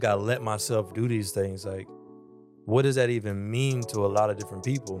gotta let myself do these things. Like, what does that even mean to a lot of different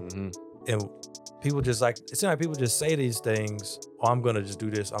people? Mm-hmm. And people just like, it seems like people just say these things, oh, I'm gonna just do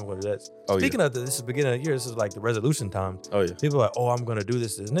this, I'm gonna do that. Speaking of this is the beginning of the year, this is like the resolution time. Oh yeah. People are like, oh, I'm gonna do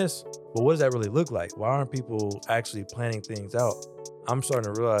this and this. But what does that really look like? Why aren't people actually planning things out? I'm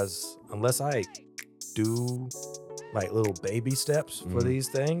starting to realize unless I do like little baby steps for these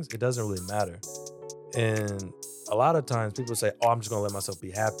things, it doesn't really matter. And a lot of times people say, oh, I'm just gonna let myself be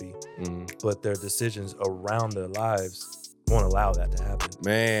happy. But their decisions around their lives won't allow that to happen.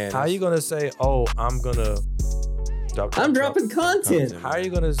 Man. How are you gonna say, oh, I'm gonna I'm dropping content. How are you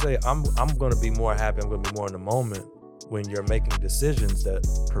gonna say I'm gonna be more happy, I'm gonna be more in the moment when you're making decisions that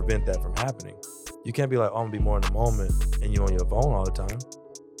prevent that from happening? You can't be like, oh, I'm gonna be more in the moment and you're on your phone all the time.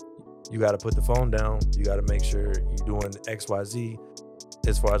 You gotta put the phone down, you gotta make sure you're doing XYZ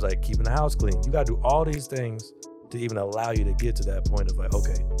as far as like keeping the house clean. You gotta do all these things to even allow you to get to that point of like,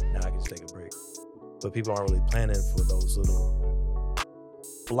 okay, now I can just take a break. But people aren't really planning for those little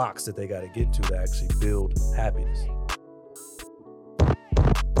blocks that they got to get to actually build happiness.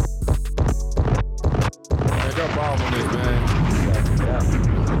 Man, drop bomb on this, man.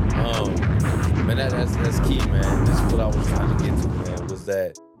 Man, that's key, man. That's what I was trying to get to, man. Was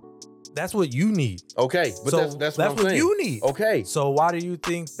that? That's what you need. Okay, but so that's what I'm saying. You need. Okay. So why do you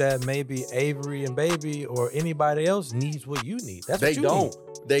think that maybe Avery and Baby or anybody else needs what you need? That's what you need.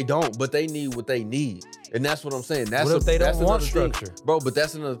 They don't, but they need what they need. And that's what I'm saying. What if they don't want structure? Bro, but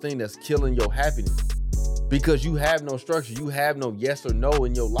that's another thing that's killing your happiness. Because you have no structure. You have no yes or no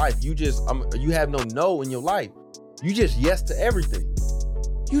in your life. You have no no in your life. You just yes to everything.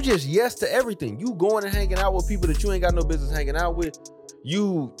 You just yes to everything. You going and hanging out with people that you ain't got no business hanging out with.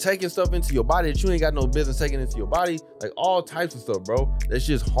 You taking stuff into your body that you ain't got no business taking into your body. Like all types of stuff, bro. That's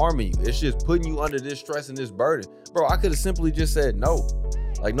just harming you. It's just putting you under this stress and this burden. Bro, I could have simply just said no.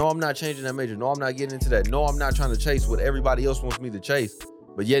 Like, no, I'm not changing that major. No, I'm not getting into that. No, I'm not trying to chase what everybody else wants me to chase.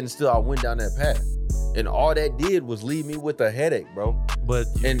 But yet and still, I went down that path. And all that did was leave me with a headache, bro. But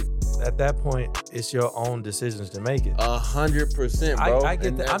at that point, it's your own decisions to make it. 100%, bro. I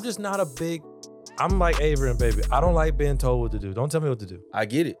get that. I'm just not I'm like Avery and Baby. I don't like being told what to do. Don't tell me what to do. I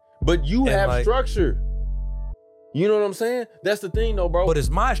get it. But you have structure. You know what I'm saying? That's the thing, though, bro. But it's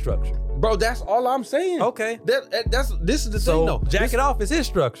my structure. Bro, that's all I'm saying. Okay. This is the thing, though. Jack it off is his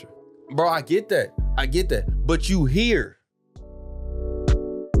structure. Bro, I get that. But you here.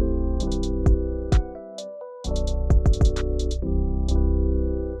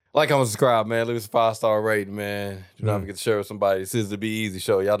 Like, comment, subscribe, man. Leave us a 5-star rating, man. Do not forget to share with somebody. This is the Be Easy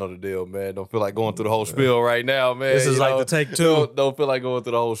show. Y'all know the deal, man. Don't feel like going through the whole spiel right now, man. This is like the take two. Don't feel like going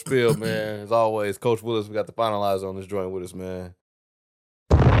through the whole spiel, man. As always, Coach Willis, we got the finalizer on this joint with us, man.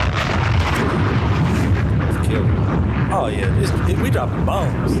 Oh, yeah. We dropping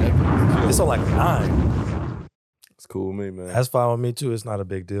bombs. It's on like a 9. It's cool with me, man. That's fine with me, too. It's not a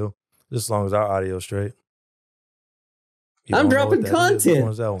big deal. Just as long as our audio's straight. I'm dropping content.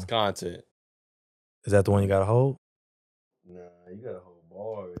 Is that one? It's content. Is that the one you got to hold? Nah, you got to hold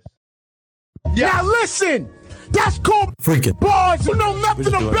bars. Yeah. Now listen, that's called freaking bars. You know nothing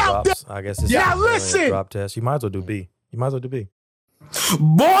about that. I guess it's now listen. A drop test. You might as well do B. Boy,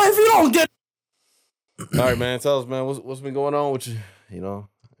 if you don't get. All right, man. Tell us, man. What's been going on with you? You know,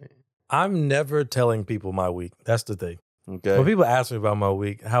 I'm never telling people my week. That's the thing. Okay. When people ask me about my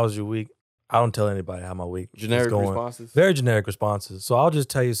week, how was your week? I don't tell anybody how my week is going. Generic responses? Very generic responses. So I'll just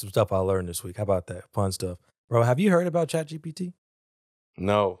tell you some stuff I learned this week. How about that? Fun stuff. Bro, have you heard about ChatGPT?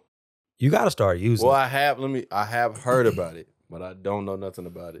 No. You got to start using it. Well, I have heard about it, but I don't know nothing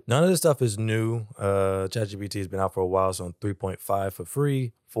about it. None of this stuff is new. ChatGPT has been out for a while. It's on 3.5 for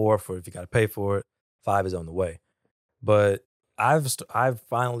free, 4 for if you got to pay for it, 5 is on the way. But I've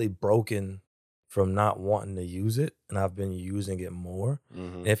finally broken from not wanting to use it, and I've been using it more.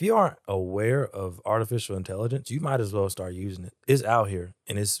 And if you aren't aware of artificial intelligence, you might as well start using it. It's out here,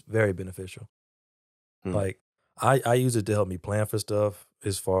 and it's very beneficial. Like, I use it to help me plan for stuff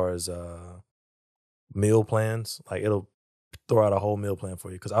as far as meal plans. Like, it'll throw out a whole meal plan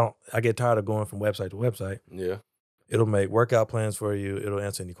for you because I get tired of going from website to website. Yeah. It'll make workout plans for you. It'll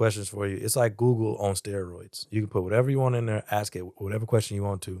answer any questions for you. It's like Google on steroids. You can put whatever you want in there, ask it whatever question you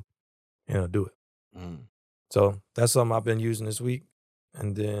want to, and it'll do it. So that's something I've been using this week.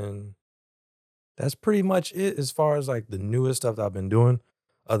 And then that's pretty much it as far as like the newest stuff that I've been doing,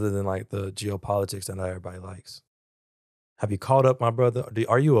 other than like the geopolitics that not everybody likes. Have you caught up, my brother?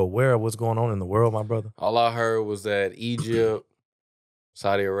 Are you aware of what's going on in the world, my brother? All I heard was that Egypt,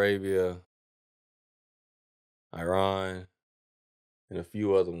 Saudi Arabia, Iran, and a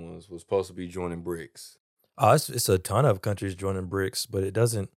few other ones was supposed to be joining BRICS. Oh, it's a ton of countries joining BRICS, but it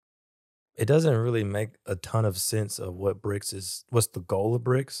doesn't really make a ton of sense of what BRICS is. What's the goal of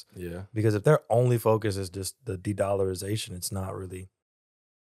BRICS? Yeah. Because if their only focus is just the de-dollarization, it's not really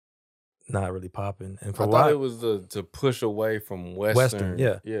popping. And for I thought it was to push away from Western.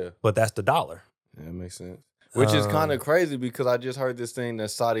 yeah. But that's the dollar. Yeah, that makes sense. Which is kind of crazy because I just heard this thing that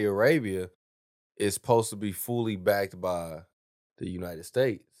Saudi Arabia is supposed to be fully backed by the United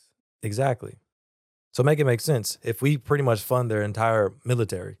States. Exactly. So make it make sense. If we pretty much fund their entire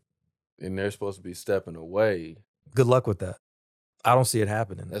military. And they're supposed to be stepping away. Good luck with that. I don't see it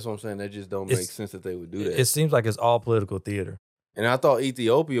happening. That's what I'm saying. That just don't make sense that they would do that. It seems like it's all political theater. And I thought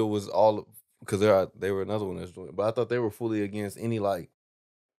Ethiopia was all, because they were another one that's doing it, but I thought they were fully against any like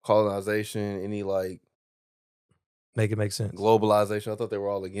colonization, any like make it make sense. Globalization. I thought they were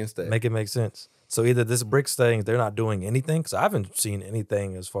all against that. Make it make sense. So either this BRICS thing, they're not doing anything, because I haven't seen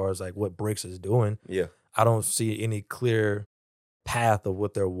anything as far as like what BRICS is doing. Yeah. I don't see any clear path of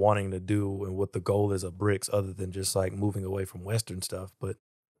what they're wanting to do and what the goal is of BRICS other than just like moving away from Western stuff. But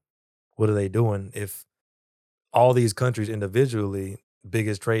what are they doing if all these countries individually,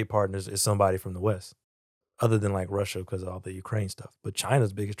 biggest trade partners is somebody from the West, other than like Russia because of all the Ukraine stuff. But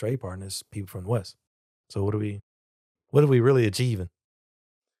China's biggest trade partner is people from the West. So what are we really achieving?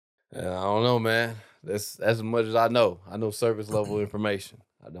 I don't know, man. That's as much as I know. I know surface level information.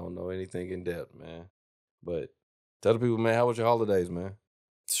 I don't know anything in depth, man. But tell the people, man, how was your holidays, man?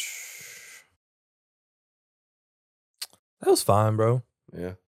 That was fine, bro.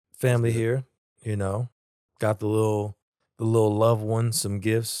 Yeah. Family here, got the little loved one some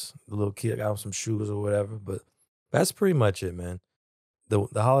gifts. The little kid got him some shoes or whatever. But that's pretty much it, man. The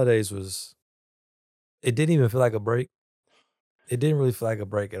holidays it didn't even feel like a break. It didn't really feel like a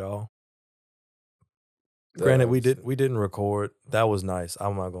break at all. Granted, we didn't record. That was nice.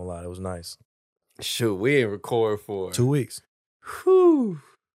 I'm not gonna lie, it was nice. Shoot, we ain't record for 2 weeks. Whew.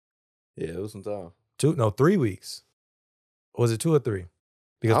 Yeah, it was some time. 3 weeks. Was it 2 or 3?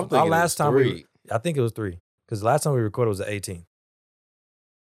 Because our last time I think it was 3. Because the last time we recorded was the 18th.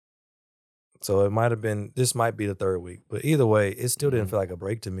 So this might be the 3rd week. But either way, it still didn't feel like a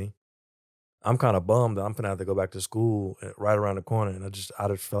break to me. I'm kind of bummed that I'm gonna have to go back to school right around the corner, and I just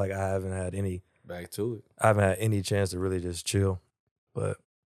feel like I haven't had any back to it. I haven't had any chance to really just chill. But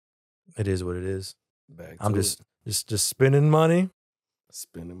it is what it is. I'm just spending money. Just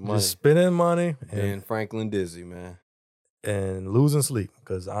spending money. And Franklin dizzy, man. And losing sleep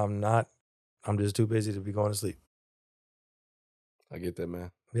because I'm just too busy to be going to sleep. I get that, man.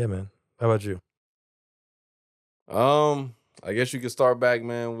 Yeah, man. How about you? I guess you could start back,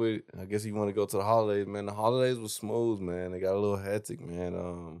 man, with, I guess you want to go to the holidays, man. The holidays was smooth, man. They got a little hectic,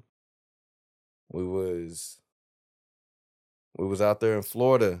 man. We was out there in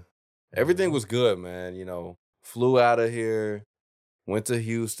Florida. Everything was good, man. Flew out of here, went to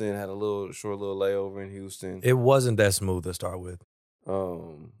Houston, had a short little layover in Houston. It wasn't that smooth to start with.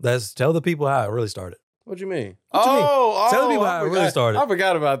 Tell the people how it really started. What you mean? Tell the people how it really started. I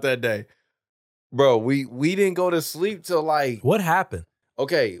forgot about that day. Bro, we didn't go to sleep till like... What happened?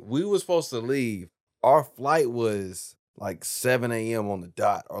 Okay, we were supposed to leave. Our flight was like 7 a.m. on the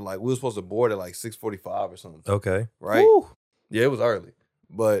dot. Or like we were supposed to board at like 6:45 or something. Okay. Right? Woo. Yeah, it was early.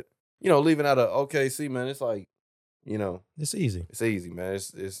 But, leaving out of OKC, man, it's like, It's easy. It's easy, man.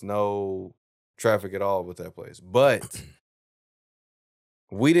 It's no traffic at all with that place. But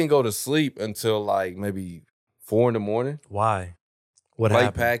we didn't go to sleep until like maybe 4 a.m. Why? What late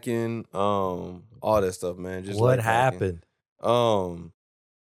happened? Packing, all that stuff, man. Just what happened?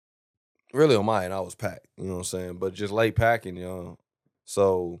 Really on my end, I was packed. You know what I'm saying? But just late packing,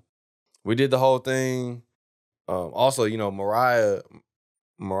 So we did the whole thing. Also, Mariah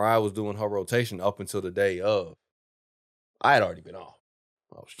was doing her rotation up until the day of. I had already been off.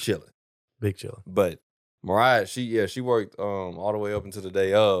 I was chilling. Big chilling. But Mariah, she worked all the way up until the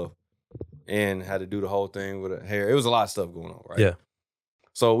day of and had to do the whole thing with her hair. It was a lot of stuff going on, right? Yeah.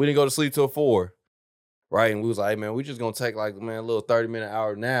 So we didn't go to sleep till 4, right? And we was like, hey, man, we just going to take like, man, a little 30-minute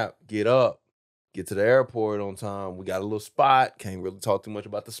hour nap, get up, get to the airport on time. We got a little spot. Can't really talk too much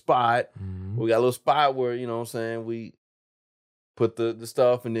about the spot. Mm-hmm. We got a little spot where, you know what I'm saying, we put the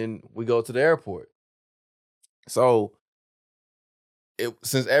stuff and then we go to the airport. So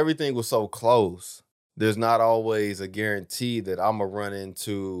since everything was so close, there's not always a guarantee that I'm going to run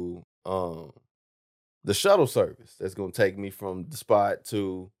into the shuttle service that's going to take me from the spot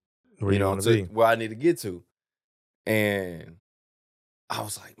to, where I need to get to. And I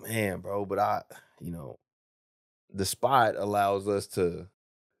was like, man, bro, but the spot allows us to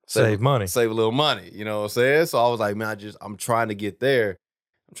save money. Save a little money, you know what I'm saying? So I was like, man, I'm trying to get there.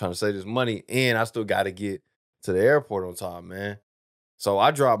 I'm trying to save this money, and I still got to get to the airport on time, man. So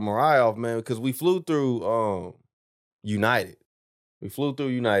I dropped Mariah off, man, because we flew through United. We flew through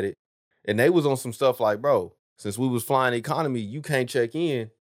United, and they was on some stuff like, bro, since we was flying economy, you can't check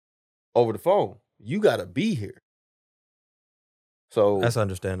in over the phone. You got to be here. So that's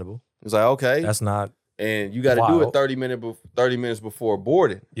understandable. It's like, okay. That's not And you got to do it 30 minutes before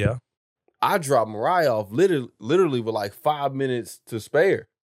boarding. Yeah. I dropped Mariah off literally with like 5 minutes to spare.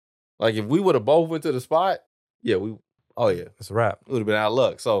 Like if we would have both went to the spot, it's a wrap. It would have been out of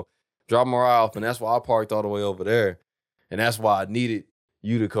luck. So drop Mariah off, and that's why I parked all the way over there. And that's why I needed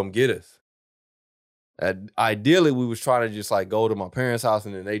you to come get us. Ideally, we was trying to just like go to my parents' house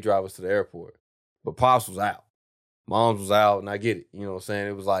and then they drive us to the airport. But Pops was out. Mom's was out, and I get it. You know what I'm saying?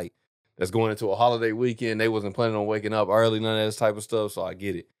 It was like, that's going into a holiday weekend. They wasn't planning on waking up early, none of this type of stuff, so I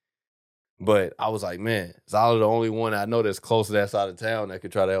get it. But I was like, man, Zala the only one I know that's close to that side of town that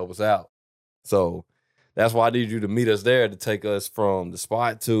could try to help us out. So that's why I need you to meet us there to take us from the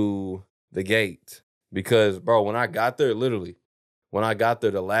spot to the gate. Because, bro, when I got there,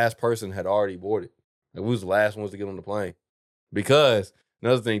 the last person had already boarded. Like, we was the last ones to get on the plane. Because,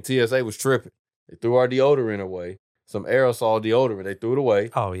 another thing, TSA was tripping. They threw our deodorant away. Some aerosol deodorant. They threw it away.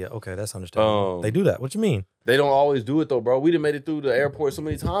 Oh, yeah. Okay, that's understandable. They do that. What you mean? They don't always do it, though, bro. We done made it through the airport so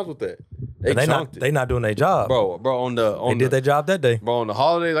many times with that. They not doing their job. Bro, they did their job that day. Bro, on the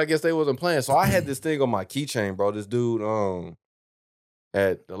holidays, I guess they wasn't playing. So I had this thing on my keychain, bro. This dude,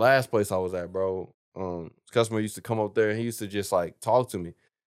 at the last place I was at, bro, this customer used to come up there and he used to just like talk to me.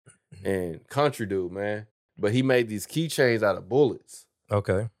 And country dude, man. But he made these keychains out of bullets.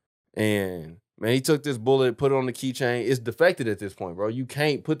 Okay. And man, he took this bullet, put it on the keychain. It's defected at this point, bro. You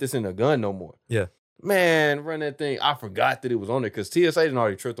can't put this in a gun no more. Yeah. Man, run that thing. I forgot that it was on there because TSA didn't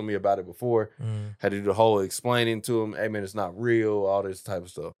already tripped on me about it before. Had to do the whole explaining to him, hey, man, it's not real, all this type of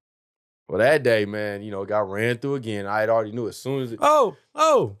stuff. Well, that day, man, it got ran through again. I had already knew as soon as it.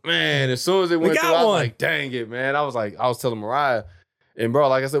 Man, as soon as it went through, I was like, dang it, man. I was telling Mariah, and bro,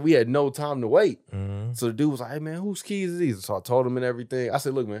 like I said, we had no time to wait. So the dude was like, hey, man, whose keys are these? So I told him and everything. I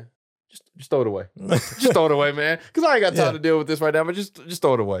said, look, man, just throw it away. Just throw it away, man. Because I ain't got time to deal with this right now, but just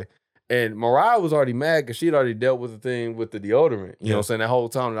throw it away. And Mariah was already mad because she'd already dealt with the thing with the deodorant. You know what I'm saying? That whole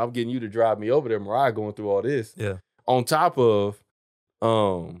time, and I'm getting you to drive me over there, Mariah going through all this. Yeah. On top of,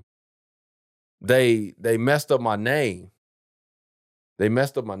 they messed up my name.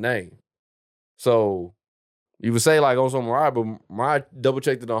 So you would say like, oh, so Mariah, but Mariah double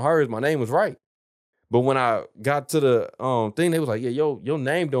checked it on hers. My name was right. But when I got to the thing, they was like, yeah, your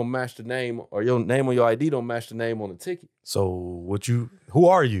name don't match the name, or your name on your ID don't match the name on the ticket. So who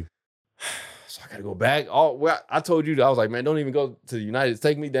are you? So I got to go back. I told you, I was like, man, don't even go to the United.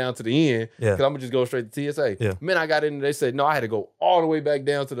 Take me down to the end because I'm going to just go straight to TSA. Yeah. Man, I got in there. They said, no, I had to go all the way back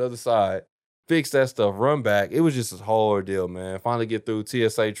down to the other side, fix that stuff, run back. It was just a whole ordeal, man. Finally get through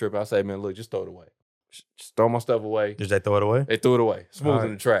TSA trip. I say, man, look, just throw it away. Just throw my stuff away. Did they throw it away? They threw it away. Smooth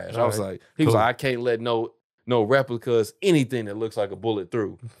in the trash. I was like, he was like, I can't let no replicas, anything that looks like a bullet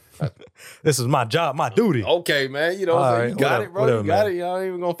through. This is my job, my duty. Okay, man. You got it, bro. You got it. I ain't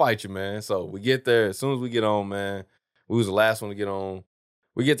even gonna fight you, man. So we get there. As soon as we get on, man, we was the last one to get on.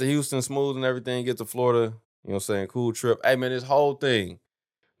 We get to Houston smooth and everything, get to Florida, you know what I'm saying? Cool trip. Hey, man, this whole thing,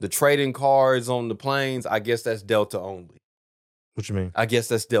 the trading cards on the planes, I guess that's Delta only. What you mean? I guess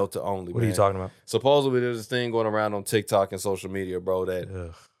that's Delta only. What are you talking about? Supposedly there's this thing going around on TikTok and social media, bro,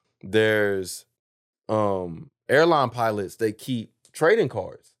 that there's airline pilots, they keep trading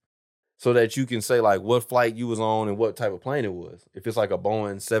cards so that you can say like what flight you was on and what type of plane it was. If it's like a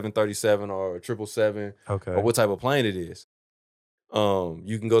Boeing 737 or a 777, or what type of plane it is.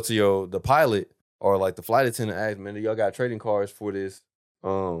 You can go to the pilot or like the flight attendant, ask, man, y'all got trading cards for this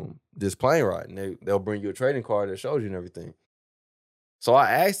plane ride? And they'll bring you a trading card that shows you and everything. So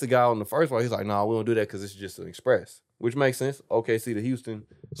I asked the guy on the first flight, he's like, no, we don't do that because it's just an express, which makes sense. OKC to Houston,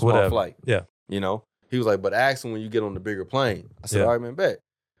 small flight. Yeah. He was like, but ask him when you get on the bigger plane. I said, all right, man, bet.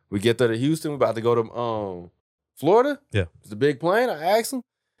 We get there to Houston. We're about to go to Florida. Yeah. It's a big plane. I asked him.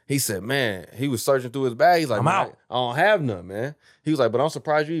 He said, man, he was searching through his bag. He's like, I'm out. I don't have none, man. He was like, but I'm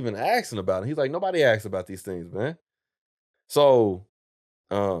surprised you even asking about it. He's like, nobody asks about these things, man. So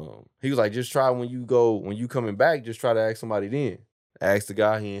he was like, just try when you coming back, just try to ask somebody then. Asked the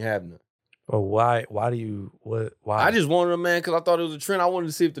guy, he ain't have none. Well, why do you, why? I just wanted him, man, because I thought it was a trend. I wanted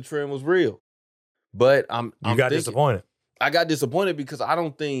to see if the trend was real. But I'm disappointed. I got disappointed because I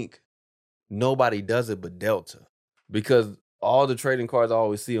don't think nobody does it but Delta. Because all the trading cards I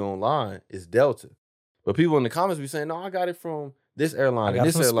always see online is Delta. But people in the comments be saying, no, I got it from this airline and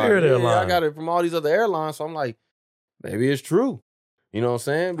this airline. Spirit airline. I got it from all these other airlines. So I'm like, maybe it's true. You know what I'm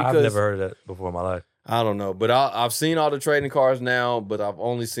saying? Because I've never heard of that before in my life. I don't know, but I've seen all the trading cards now, but I've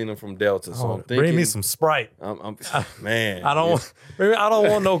only seen them from Delta. So I'm thinking, bring me some Sprite. Man, I don't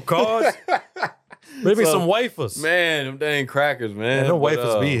want no cards. Bring me some wafers. Man, them dang crackers, man. And them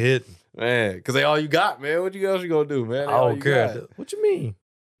wafers be hitting. Man, because they all you got, man. What else you gonna do, man? I don't care. What you mean?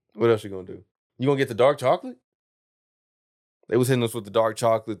 What else you gonna do? You gonna get the dark chocolate? They was hitting us with the dark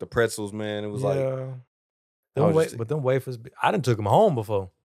chocolate, the pretzels, man. It was but them wafers, I done took them home before.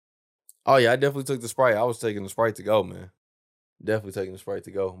 Oh yeah, I definitely took the Sprite. I was taking the Sprite to go, man. Definitely taking the Sprite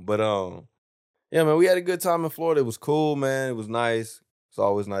to go. But yeah, man, we had a good time in Florida. It was cool, man. It was nice. It's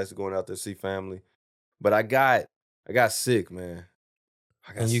always nice going out there to see family. But I got sick, man.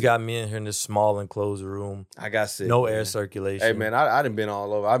 You got me in here in this small enclosed room. I got sick. No man. air circulation. Hey man, I done been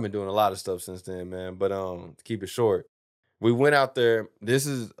all over. I've been doing a lot of stuff since then, man. But to keep it short, we went out there. This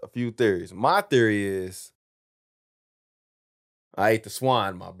is a few theories. My theory is I ate the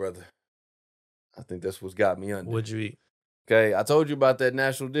swine, my brother. I think that's what's got me under. What'd you eat? Okay, I told you about that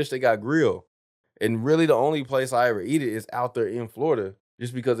national dish they got grilled. And really the only place I ever eat it is out there in Florida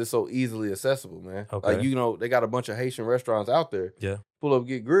just because it's so easily accessible, man. Okay. Like, they got a bunch of Haitian restaurants out there. Yeah. Pull up,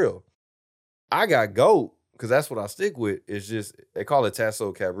 get grilled. I got goat because that's what I stick with. It's just, they call it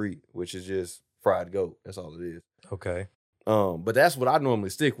tasso cabrit, which is just fried goat. That's all it is. Okay. But that's what I normally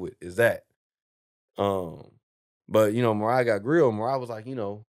stick with is that. But, Mariah got grilled. Mariah was like,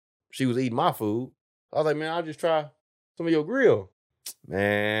 she was eating my food. I was like, man, I'll just try some of your grill.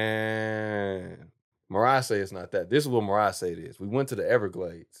 Man, Mariah say it's not that. This is what Mariah say it is. We went to the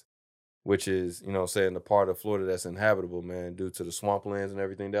Everglades, which is, saying the part of Florida that's inhabitable, man, due to the swamplands and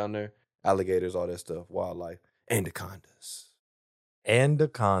everything down there. Alligators, all that stuff, wildlife, anacondas. All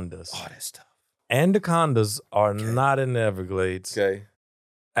that stuff. Anacondas are not in the Everglades. Okay.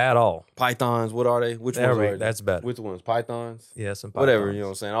 At all. Pythons, what are they? Which ones are they? That's better. Which ones? Pythons? Yeah, some pythons. Whatever, you know what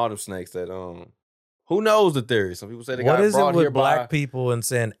I'm saying? All them snakes that, who knows the theory? Some people say they got brought here by... What is it with black by... people and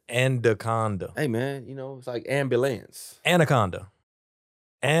saying anaconda? Hey, man, it's like ambulance. Anaconda.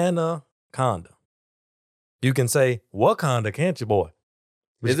 You can say Wakanda, can't you, boy?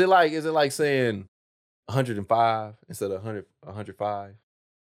 Is it like saying 105 instead of 105?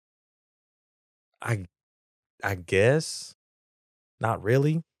 I guess. Not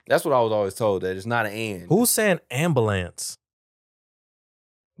really. That's what I was always told, that it's not an and. Who's saying ambulance?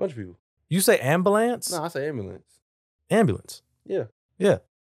 Bunch of people. You say ambulance? No, I say ambulance. Ambulance. Yeah. Yeah.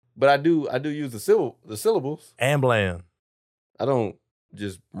 But I do use the syllables. Amblan. I don't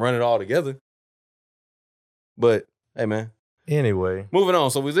just run it all together. But hey, man. Anyway. Moving on.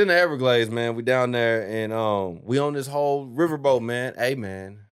 So we was in the Everglades, man. We down there and we on this whole riverboat, man. Hey,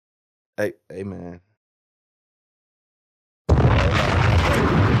 man. Hey, man.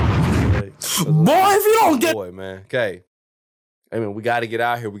 Boy, if you don't get... Boy, man. Okay. Hey, man, we got to get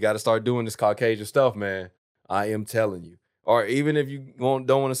out here. We got to start doing this Caucasian stuff, man. I am telling you. Or even if you don't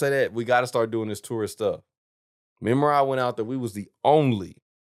want to say that, we got to start doing this tourist stuff. Remember I went out there. We was the only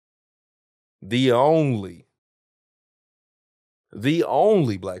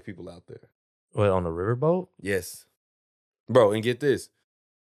black people out there. What, on the riverboat? Yes. Bro, and get this.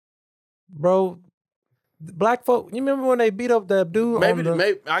 Bro, black folk, you remember when they beat up that dude? Maybe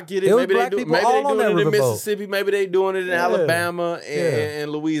I get it. Maybe they doing it in Mississippi. Maybe they doing it in Alabama and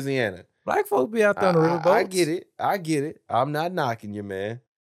Louisiana. Black folk be out there on the riverboat. I get it. I'm not knocking you, man.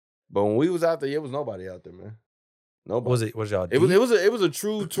 But when we was out there, it was nobody out there, man. Nobody. Was y'all? It was a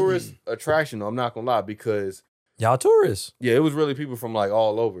true tourist attraction, though. I'm not gonna lie, because y'all tourists. Yeah, it was really people from like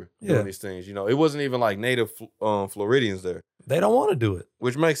all over doing these things. It wasn't even like native Floridians there. They don't want to do it,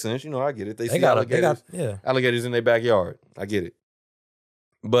 which makes sense. I get it. They see alligators. Alligators in their backyard. I get it.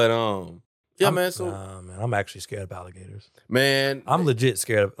 But man. So man, I'm actually scared of alligators. Man, I'm legit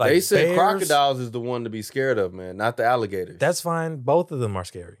scared of. They said crocodiles is the one to be scared of, man, not the alligators. That's fine. Both of them are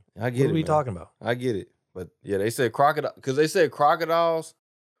scary. I get it. What are we talking about? I get it. But yeah, they said crocodile because they said crocodiles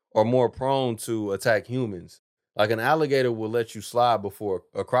are more prone to attack humans. Like an alligator will let you slide before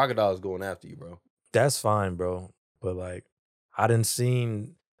a crocodile is going after you, bro. That's fine, bro. But like, I didn't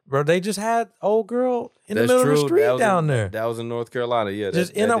seen, bro. They just had old girl in the middle of the street down there. That was in North Carolina. Yeah,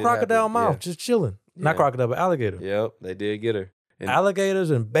 just in a crocodile mouth, just chilling. Yeah. Not crocodile, but alligator. Yep, they did get her. And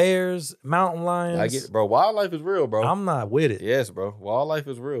alligators and bears, mountain lions. I get it, bro. Wildlife is real, bro. I'm not with it. Yes, bro. Wildlife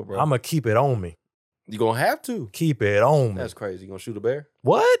is real, bro. I'm gonna keep it on me. You gonna have to keep it on me. That's crazy. You gonna shoot a bear?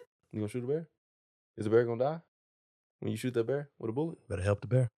 What? You gonna shoot a bear? Is the bear gonna die when you shoot that bear with a bullet? Better help the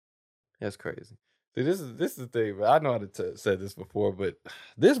bear. That's crazy. See, this is the thing, man. I know how to said this before, but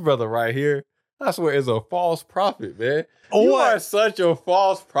this brother right here, I swear it's a false prophet, man. You are such a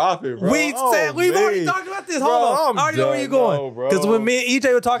false prophet, bro. We've already talked about this. Hold on. I already know where you're going. Because when me and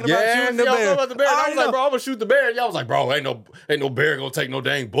EJ were talking about shooting the bear. About the bear. I was like, bro, I'm gonna shoot the bear. And y'all was like, bro, ain't no bear gonna take no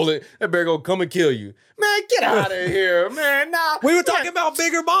dang bullet. That bear gonna come and kill you. Man, get out of here, man. Nah. We were talking about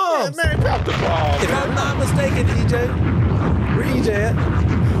bigger bombs. Man, drop the bomb. If I'm not mistaken, EJ, where EJ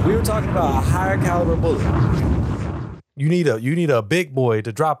at? We were talking about a higher caliber bullet. You need a big boy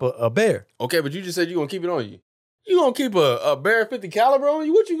to drop a bear. Okay, but you just said you're gonna keep it on you. You gonna keep a bear 50 caliber on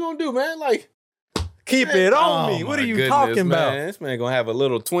you? What you gonna do, man? Like, keep it on me. What are you talking about? This man gonna have a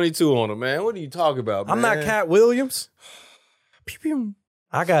little 22 on him, man. What are you talking about, man? I'm not Cat Williams.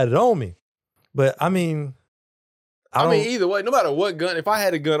 I got it on me. But I mean, either way, no matter what gun, if I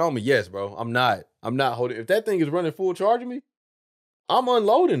had a gun on me, yes, bro. I'm not holding. If that thing is running full charge of me, I'm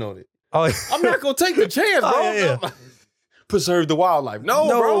unloading on it. Oh, I'm not gonna take the chance, bro. Yeah. Preserve the wildlife. No,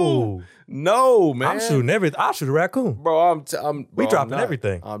 bro. No, man. I'm shooting everything. I'll shoot a raccoon. Bro, we dropping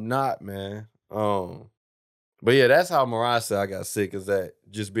everything. I'm not, man. But yeah, that's how Mariah said I got sick, is that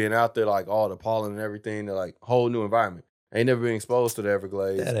just being out there, like all the pollen and everything, the like whole new environment. Ain't never been exposed to the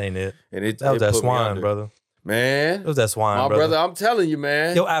Everglades. That ain't it. And that was that swine, brother. Man. It was that swine, my brother. I'm telling you,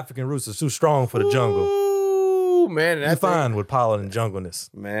 man. Your African roots are too strong for the jungle. Ooh, man. You fine with pollen and jungleness.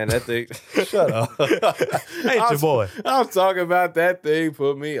 Man, that thing. Shut up. Ain't your boy. I'm talking about that thing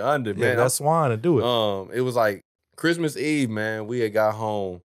put me under, man. That swine to do it. It was like Christmas Eve, man. We had got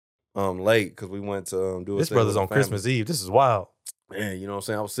home late because we went to do a This thing brother's with on family. Christmas Eve. This is wild. Man, you know what I'm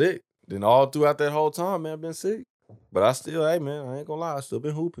saying? I was sick. Then all throughout that whole time, man, I've been sick. But I still, hey, man, I ain't gonna lie. I still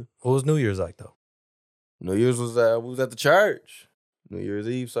been hooping. What was New Year's like, though? New Year's was we was at the church. New Year's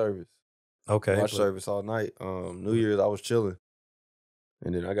Eve service. Okay. Watch service all night. New Year's, I was chilling.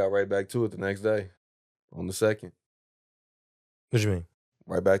 And then I got right back to it the next day on the 2nd. What you mean?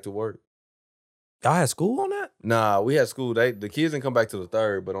 Right back to work. Y'all had school on that? Nah, we had school. The kids didn't come back to the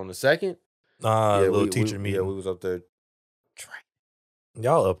 3rd, but on the 2nd, little teacher meeting. Yeah, we was up there.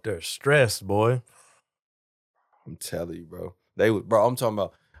 Y'all up there stressed, boy. I'm telling you, bro. I'm talking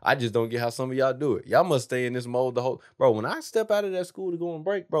about, I just don't get how some of y'all do it. Y'all must stay in this mode the whole, bro, when I step out of that school to go on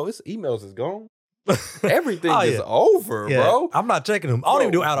break, bro, it's emails is gone. Everything is over, bro. I'm not checking them. I don't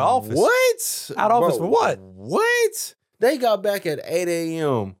even do out of office. What? Out of office for what? What? They got back at 8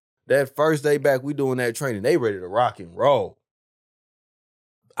 a.m. That first day back, we doing that training. They ready to rock and roll.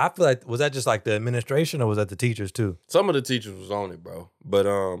 I feel like, was that just like the administration or was that the teachers too? Some of the teachers was on it, bro. But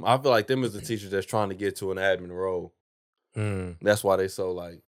I feel like them is the teachers that's trying to get to an admin role. That's why they so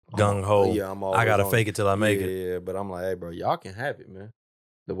like gung ho. Yeah, I gotta fake it till I make it. Yeah, but I'm like, hey, bro, y'all can have it, man.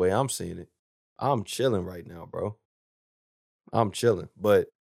 The way I'm seeing it, I'm chilling right now, bro. I'm chilling, but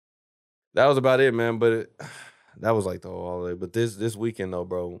that was about it, man. But that was like the whole holiday. But this weekend though,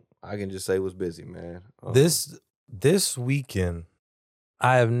 bro, I can just say was busy, man. This weekend,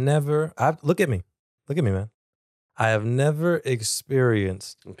 look at me, man. I have never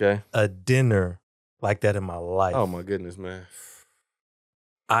experienced a dinner like that in my life. Oh my goodness, man.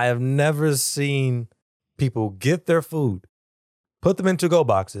 I have never seen people get their food, put them in to-go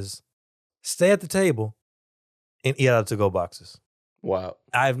boxes, stay at the table, and eat out of to-go boxes. Wow.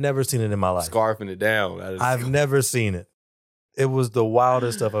 I've never seen it in my life. Scarfing it down. I've never seen it. It was the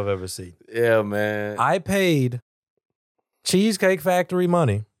wildest stuff I've ever seen. Yeah, man. I paid Cheesecake Factory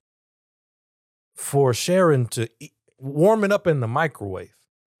money for Sharon to warm it up in the microwave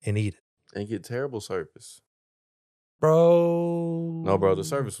and eat it. And get terrible service. Bro. No, bro, the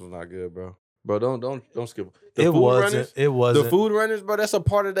service was not good, bro. Bro, don't skip. It wasn't. The food runners, bro, that's a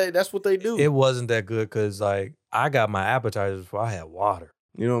part of that. That's what they do. It wasn't that good because, like, I got my appetizers before I had water.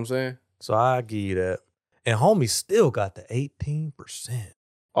 You know what I'm saying? So I give you that. And homie still got the 18%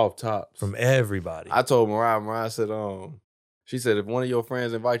 off top from everybody. I told Mariah said, she said, if one of your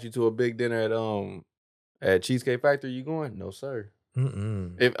friends invite you to a big dinner at Cheesecake Factory, you going? No, sir.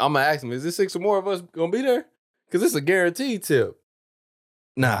 If I'm gonna ask him, is this 6 or more of us gonna be there? Because it's a guaranteed tip.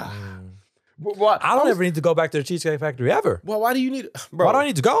 Nah. I don't ever need to go back to the Cheesecake Factory ever. Well, why do you need, bro? Why do I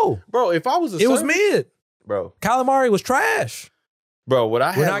need to go? Bro, if I was it was mid. Bro. Calamari was trash. Bro, what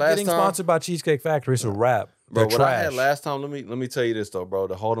I had last time. We're not getting sponsored by Cheesecake Factory. It's a wrap. Bro, what I had last time, let me tell you this though, bro,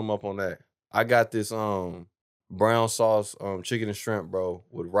 to hold them up on that. I got this brown sauce chicken and shrimp, bro,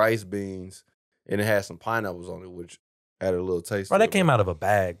 with rice, beans, and it had some pineapples on it, which added a little taste. Bro, that came out of a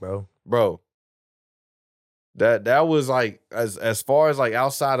bag, bro. Bro. That was like as far as like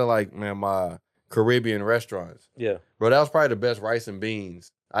outside of like, man, my Caribbean restaurants. Yeah. Bro, that was probably the best rice and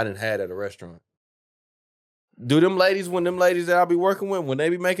beans I done had at a restaurant. Do them ladies that I'll be working with, when they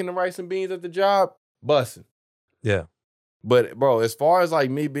be making the rice and beans at the job, bussin'. Yeah. But bro, as far as like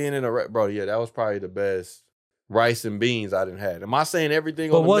me being in a bro, yeah, that was probably the best rice and beans I done had. Am I saying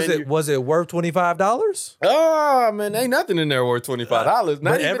everything on the menu? Was it worth $25? Oh man, ain't nothing in there worth $25.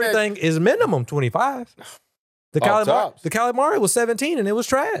 But everything is minimum 25. The calamari was 17 and it was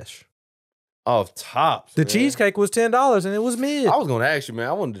trash. Off tops. The cheesecake was $10 and it was mid. I was gonna ask you, man.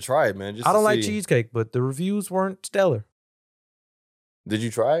 I wanted to try it, man. I don't like cheesecake, but the reviews weren't stellar. Did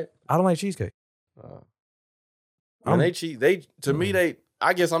you try it? I don't like cheesecake.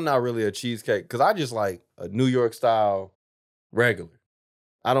 I guess I'm not really a cheesecake because I just like a New York style regular.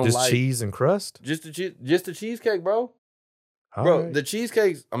 I don't like cheese and crust. Just the cheesecake, bro. Right. The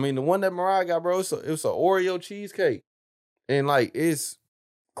cheesecakes. I mean, the one that Mariah got, bro. It was an Oreo cheesecake, and like it's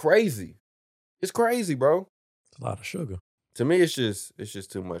crazy. It's crazy, bro. It's a lot of sugar. To me, it's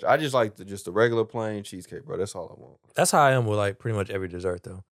just too much. I just like the regular plain cheesecake, bro. That's all I want. That's how I am with like pretty much every dessert,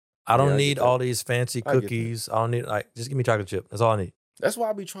 though. I don't need all these fancy cookies. I don't need just give me chocolate chip. That's all I need. That's why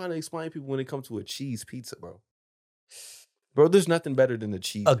I be trying to explain to people when it comes to a cheese pizza, bro. Bro, there's nothing better than a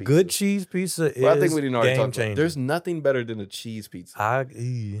cheese pizza. A good cheese pizza is I think we didn't already game talk changer. about. There's nothing better than a cheese pizza.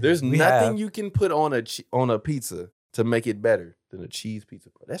 There's nothing you can put on a pizza to make it better than a cheese pizza,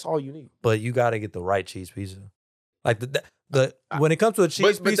 bro. That's all you need. But you got to get the right cheese pizza. Like when it comes to a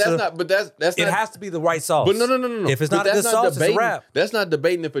cheese pizza, that's it has to be the right sauce. But no. If it's not a good sauce, it's a wrap. That's not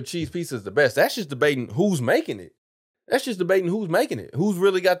debating if a cheese pizza is the best. That's just debating who's making it. Who's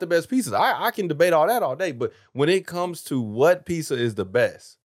really got the best pizzas. I can debate all that all day, but when it comes to what pizza is the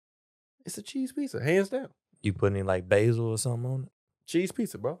best, it's a cheese pizza, hands down. You put any like basil or something on it? Cheese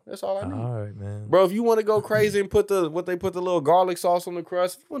pizza, bro. That's all I need. All right, man. Bro, if you want to go crazy and put the little garlic sauce on the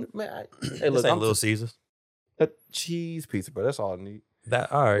crust, hey, look, this ain't Little Caesars. That cheese pizza, bro. That's all I need.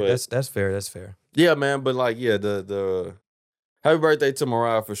 All right, but, that's fair. That's fair. Yeah, man. But like, yeah, the happy birthday to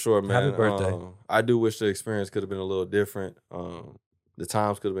Mariah for sure, man. Happy birthday. I do wish the experience could have been a little different. The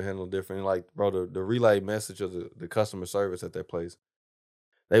times could have been handled different. Like, bro, the relay message of the customer service at that place,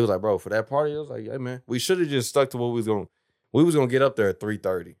 they was like, bro, for that party, I was like, hey, man, we should have just stuck to what we was gonna get up there at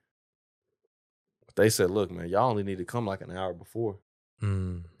 3:30. But they said, look, man, y'all only need to come like an hour before.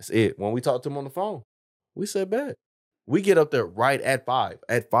 That's it. When we talked to them on the phone, we said, bet. We get up there right at 5.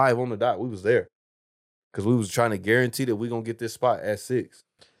 At 5 on the dot, we was there. Because we was trying to guarantee that we going to get this spot at 6.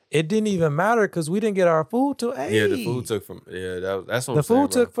 It didn't even matter because we didn't get our food till 8. Yeah, the food took from, yeah, that's what the I'm saying,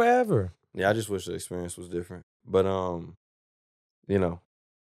 food took forever. Yeah, I just wish the experience was different. But, you know,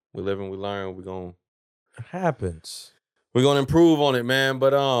 we live and we learn. It happens. We're going to improve on it, man.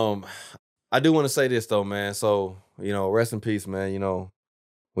 But I do want to say this, though, man. So, you know, rest in peace, man. You know,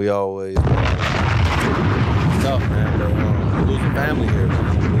 we always... tough, man. But we're losing family here,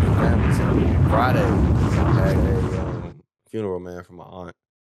 man. We're losing family. So Friday, I had a funeral, man, for my aunt.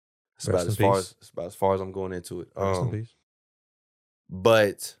 It's about as far as I'm going into it. Rest in peace.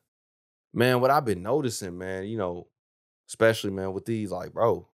 But, man, what I've been noticing, man, you know, especially, man, with these, like,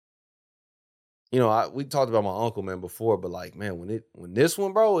 bro, you know, we talked about my uncle, man, before, but, like, man, when this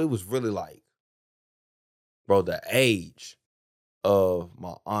one, bro, it was really like, bro, the age of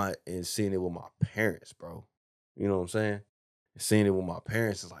my aunt and seeing it with my parents, bro. You know what I'm saying? And seeing it with my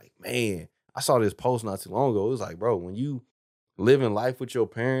parents is like, man, I saw this post not too long ago. It was like, bro, when you living life with your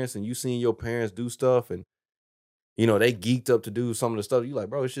parents and you seeing your parents do stuff and, you know, they geeked up to do some of the stuff, you like,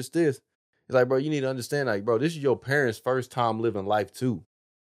 bro, it's just this. It's like, bro, you need to understand, like, bro, this is your parents' first time living life too.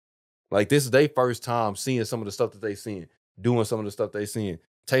 Like, this is their first time seeing some of the stuff that they seeing, doing some of the stuff they seeing,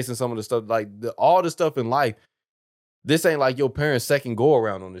 tasting some of the stuff, like all the stuff in life. This ain't like your parents' second go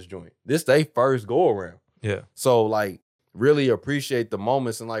around on this joint. This they first go around. Yeah. So, like, really appreciate the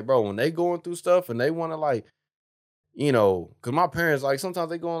moments. And, like, bro, when they going through stuff and they want to, like, you know, because my parents, like, sometimes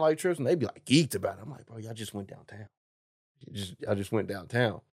they go on, like, trips and they be, like, geeked about it. I'm like, bro, y'all just went downtown. Y'all just went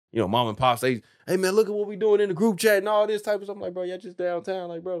downtown. You know, mom and pops, hey, man, look at what we doing in the group chat and all this type of stuff. I'm like, bro, y'all just downtown.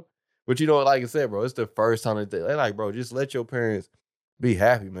 Like, bro. But, you know, like I said, bro, it's the first time that they're like, bro, just let your parents be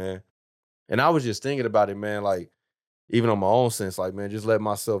happy, man. And I was just thinking about it, man, like, even on my own sense, like, man, just let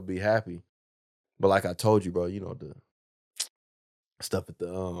myself be happy. But like I told you, bro, you know, the stuff at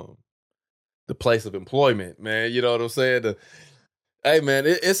the place of employment, man. You know what I'm saying? Hey, man,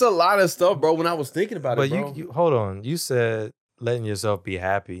 it's a lot of stuff, bro, when I was thinking about it, bro. But you hold on. You said letting yourself be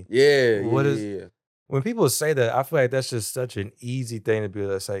happy. Yeah, When people say that, I feel like that's just such an easy thing to be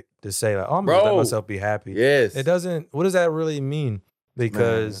able to say like, oh, I'm gonna let myself be happy. Yes. It doesn't, what does that really mean?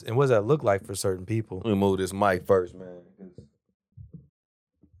 Because, and what does that look like for certain people? Let me move this mic first, man.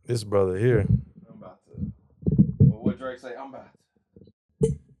 This brother here. I'm about to. Well, what Drake say? I'm about to.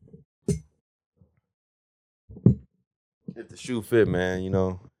 If the shoe fit, man, you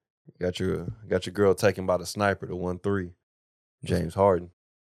know, got your girl taken by the sniper, the 1-3. James Harden.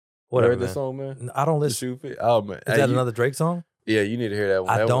 Whatever, you heard man. This song, man? I don't The listen. Shoe Fit. Oh man, Is that another Drake song? Yeah, you need to hear that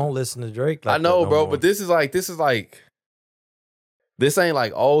one. I don't listen to Drake. Like I know, that no bro, more. but this is like this ain't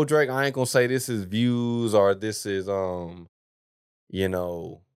like old Drake. I ain't gonna say this is views or this is you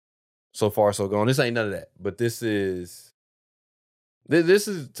know, so far so gone. This ain't none of that. But this is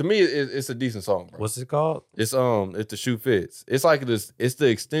to me it's a decent song, bro. What's it called? It's If the Shoe Fits. It's like this. It's the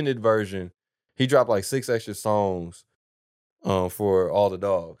extended version. He dropped like 6 extra songs for all the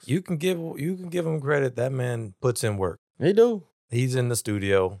dogs. You can give him credit. That man puts in work. He do. He's in the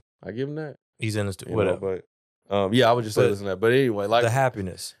studio. I give him that. He's in the studio. Whatever. But yeah, I would just say listen to that. But anyway, like the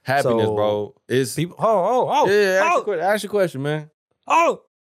happiness, so, bro. Is people? Oh, yeah. Ask your question, man. Oh,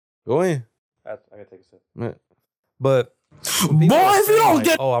 go in. I gotta take a sip. Man. But boy, if you don't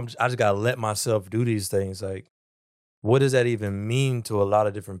get, I just gotta let myself do these things. Like, what does that even mean to a lot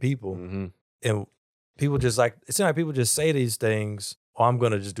of different people? Mm-hmm. And people just like it seems like people just say these things. Oh, I'm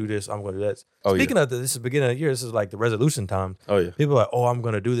gonna just do this. I'm gonna do that. Speaking of this is the beginning of the year. This is like the resolution time. Oh yeah. People are like, oh, I'm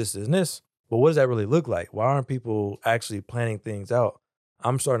gonna do this and this. But what does that really look like? Why aren't people actually planning things out?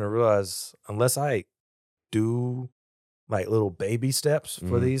 I'm starting to realize unless I do like little baby steps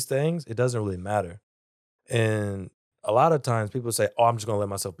for these things, it doesn't really matter. And a lot of times people say, oh, I'm just gonna let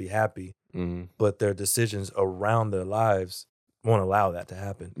myself be happy. But their decisions around their lives won't allow that to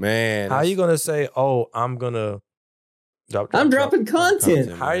happen. Man. How are you gonna say, oh, I'm dropping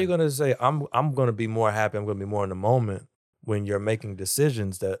content. How are you gonna say I'm gonna be more happy, I'm gonna be more in the moment when you're making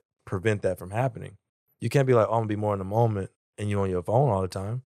decisions that prevent that from happening? You can't be like, oh, I'm gonna be more in the moment and you're on your phone all the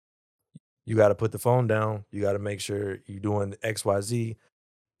time. You gotta put the phone down. You gotta make sure you're doing XYZ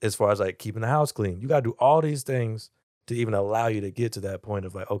as far as like keeping the house clean. You gotta do all these things to even allow you to get to that point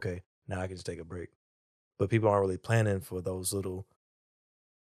of like, okay, now I can just take a break. But people aren't really planning for those little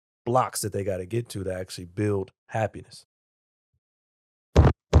blocks that they gotta get to actually build happiness.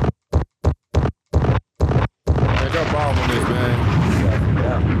 Your problem on this, man.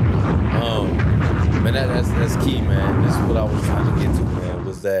 Man, that's key, man. This is what I was trying to get to, man.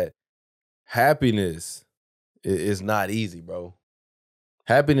 Was that happiness is not easy, bro.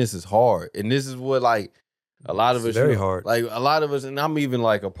 Happiness is hard, and this is what like a lot of us very hard. Like a lot of us, and I'm even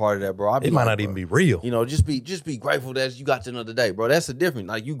like a part of that, bro. It might not even be real. You know, just be grateful that you got to another day, bro. That's a different.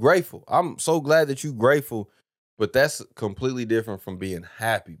 Like you grateful. I'm so glad that you grateful, but that's completely different from being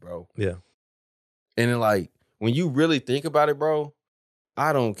happy, bro. Yeah. And then like when you really think about it, bro,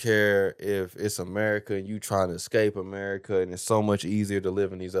 I don't care if it's America and you trying to escape America and it's so much easier to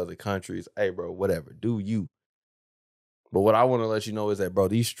live in these other countries. Hey, bro, whatever. Do you. But what I want to let you know is that, bro,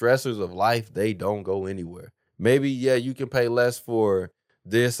 these stressors of life, they don't go anywhere. Maybe, yeah, you can pay less for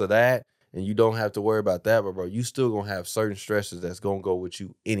this or that and you don't have to worry about that. But, bro, you still going to have certain stresses that's going to go with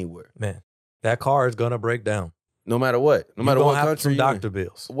you anywhere. Man, that car is going to break down. No matter what. No matter what country you in. Doctor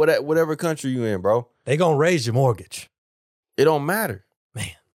bills. Whatever country you in, bro. They going to raise your mortgage. It don't matter. Man.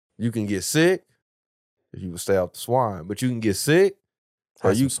 You can get sick if you stay off the swine, but you can get sick.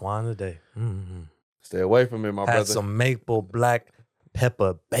 Had some swine today. Mm-hmm. Stay away from it, my brother. Had some maple black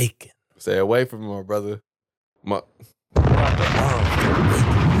pepper bacon. Stay away from it, my brother.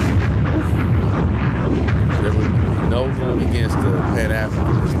 No going against the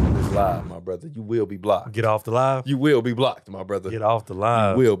Pan-African this live, my brother. You will be blocked. Get off the live? You will be blocked, my brother. Get off the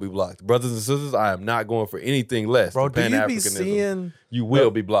live. You will be blocked. Brothers and sisters, I am not going for anything less. Bro, do you be seeing you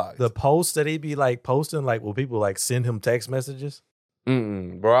will be blocked. The posts that he be like posting, like will people like send him text messages?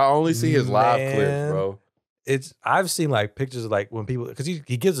 Bro, I only see his live clips, bro. I've seen like pictures of like when people, because he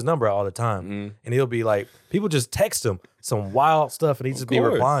gives his number all the time, and he'll be like, people just text him some wild stuff, and he just be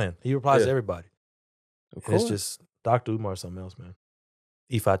replying. He replies to everybody. And it's just Dr. Umar or something else, man.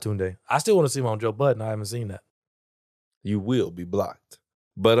 Ifa Tunde. I still want to see him on Joe Budden. I haven't seen that. You will be blocked.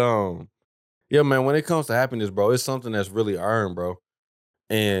 But yeah, man, when it comes to happiness, bro, it's something that's really earned, bro.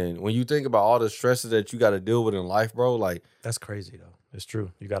 And when you think about all the stresses that you got to deal with in life, bro, like that's crazy though. It's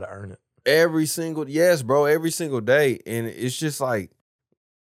true. You got to earn it. Every single day. And it's just like,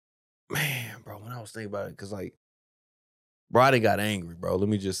 man, bro, when I was thinking about it, because like, bro, I done got angry, bro. Let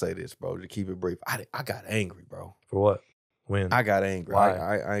me just say this, bro, to keep it brief. I got angry, bro. For what? When? I got angry. Why?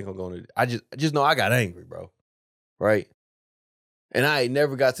 I ain't gonna go into it. I just know I got angry, bro. Right? And I ain't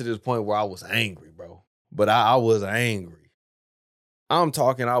never got to this point where I was angry, bro. But I was angry. I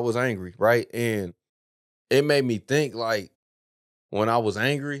was angry, right? And it made me think like when I was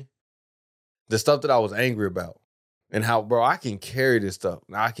angry, the stuff that I was angry about and how, bro, I can carry this stuff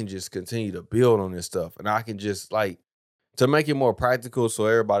and I can just continue to build on this stuff. And I can just like, to make it more practical so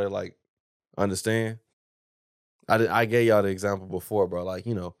everybody like understand. I gave y'all the example before, bro. Like,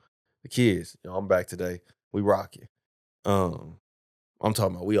 you know, the kids, I'm back today. We rocking. I'm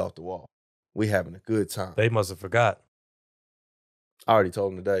talking about we off the wall. We having a good time. They must have forgot. I already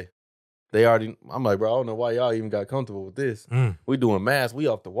told them today. I'm like, bro, I don't know why y'all even got comfortable with this. We doing math. We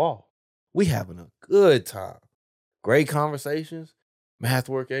off the wall. We having a good time. Great conversations. Math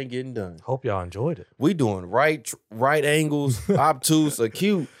work ain't getting done. Hope y'all enjoyed it. We doing right angles, obtuse,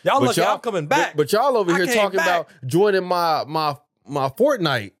 acute. Y'all look, y'all coming back. But y'all over here talking about joining my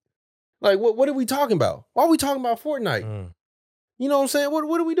Fortnite. Like, what are we talking about? Why are we talking about Fortnite? You know what I'm saying? What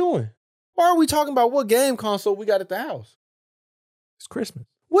are we doing? Why are we talking about what game console we got at the house? It's Christmas.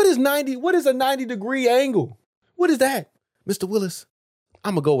 What is a 90-degree angle? What is that? Mr. Willis,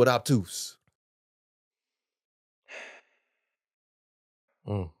 I'm going to go with obtuse.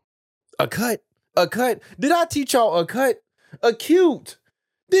 A cut. Did I teach y'all a cut? Acute.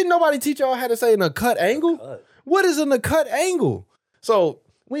 Didn't nobody teach y'all how to say an acute angle? What is an acute angle? So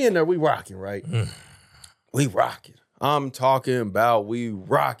we in there, we rocking, right? We rocking. I'm talking about we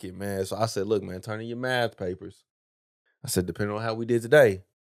rocking, man. So I said, look, man, turn in your math papers. I said, depending on how we did today,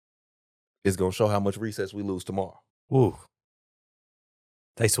 it's going to show how much recess we lose tomorrow. Ooh.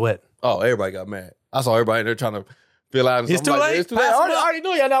 They sweat. Oh, everybody got mad. I saw everybody in there trying to fill out. It's too late. It's too late. I already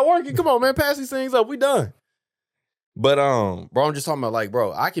know y'all not working. Come on, man. Pass these things up. We done. But, bro, I'm just talking about, like,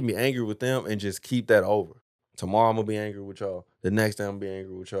 bro, I can be angry with them and just keep that over. Tomorrow I'm going to be angry with y'all. The next day I'm going to be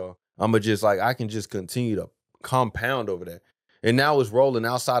angry with y'all. I'm going to just, like, I can just continue to compound over that. And now it's rolling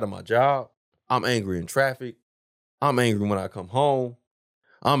outside of my job. I'm angry in traffic. I'm angry when I come home.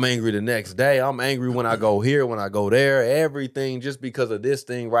 I'm angry the next day. I'm angry when I go here, when I go there. Everything just because of this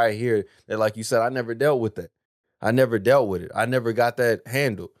thing right here that, like you said, I never dealt with that. I never dealt with it. I never got that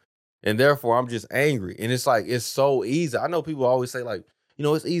handled. And therefore, I'm just angry. And it's like, it's so easy. I know people always say, like, you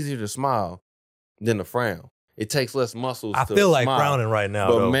know, it's easier to smile than to frown. It takes less muscles to smile. I feel like frowning right now,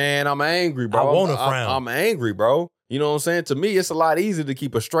 but though. man, I'm angry, bro. I want to frown. I'm angry, bro. You know what I'm saying? To me, it's a lot easier to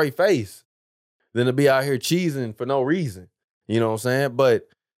keep a straight face than to be out here cheesing for no reason. You know what I'm saying? But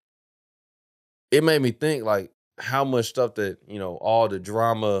it made me think, like, how much stuff that, you know, all the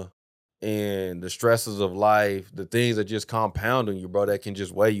drama and the stresses of life, the things that just compound on you, bro, that can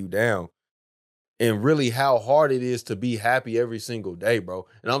just weigh you down. And really how hard it is to be happy every single day, bro.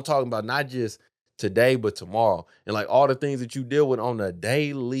 And I'm talking about not just today, but tomorrow. And like all the things that you deal with on a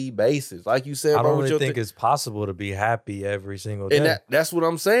daily basis. Like you said, bro. I don't really think it's possible to be happy every single day. And that's what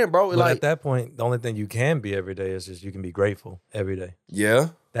I'm saying, bro. But like, at that point, the only thing you can be every day is just you can be grateful every day. Yeah.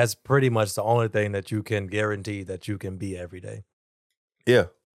 That's pretty much the only thing that you can guarantee that you can be every day. Yeah.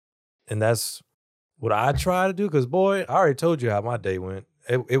 And that's what I try to do. Because, boy, I already told you how my day went.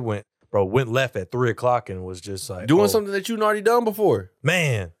 It went left at 3:00 and was just like doing something that you've already done before.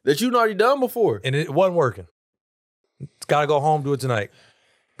 Man. That you've already done before. And it wasn't working. Gotta go home, do it tonight.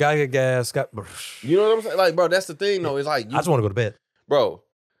 Gotta get gas. You know what I'm saying? Like, bro, that's the thing, though. It's like, I just want to go to bed. Bro.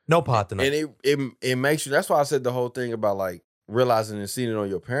 No pot tonight. And it makes you, that's why I said the whole thing about, like, realizing and seeing it on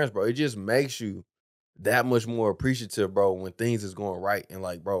your parents, bro. It just makes you that much more appreciative, bro, when things is going right. And,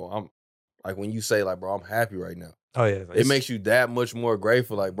 like, bro, I'm, like, when you say, like, bro, I'm happy right now. Oh, yeah. It makes you that much more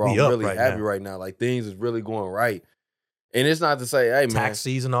grateful. Like, bro, I'm really happy right now. Like, things is really going right. And it's not to say, hey, man. Tax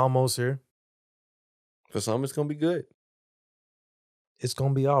season almost here. For some, it's going to be good. It's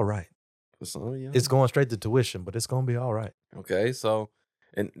going to be all right. For some, yeah. It's going straight to tuition, but it's going to be all right. Okay, so,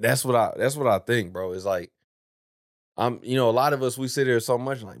 and that's what I think, bro. Is like, you know, a lot of us, we sit here so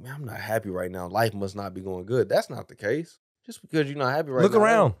much like, man, I'm not happy right now. Life must not be going good. That's not the case. Just because you're not happy right now. Look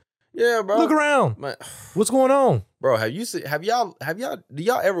around. Yeah, bro. Look around. Man. What's going on? Bro, do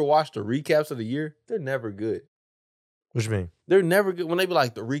y'all ever watch the recaps of the year? They're never good. What you mean? They're never good. When they be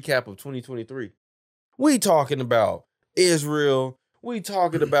like the recap of 2023. We talking about Israel. We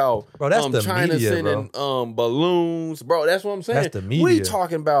talking about bro, that's the China media, sending bro. Balloons. Bro, that's what I'm saying. That's the media. We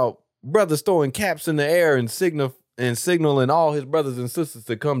talking about brothers throwing caps in the air and signaling all his brothers and sisters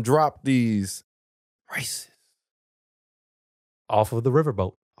to come drop these races. Off of the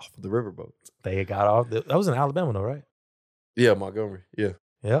riverboat. Off of the riverboat. They got off. That was in Alabama, though, right? Yeah, Montgomery. Yeah.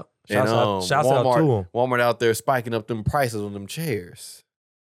 Yep. Shouts out to them. Walmart out there spiking up them prices on them chairs.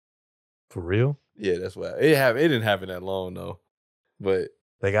 For real? Yeah, that's why. It didn't happen that long, though. But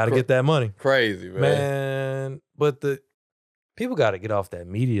they got to get that money. Crazy, man. But the people got to get off that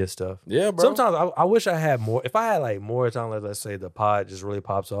media stuff. Yeah, bro. Sometimes I wish I had more. If I had like more time, like let's say the pod just really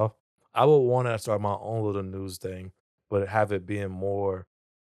pops off, I would want to start my own little news thing, but have it being more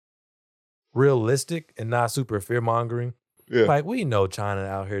realistic and not super fear-mongering. Yeah. Like, we know China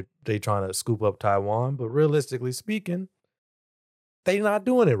out here, they trying to scoop up Taiwan, but realistically speaking, they not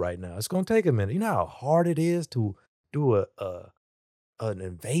doing it right now. It's going to take a minute. You know how hard it is to do an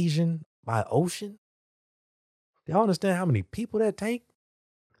invasion by ocean? Y'all understand how many people that take?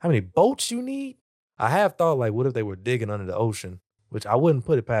 How many boats you need? I have thought, like, what if they were digging under the ocean? Which I wouldn't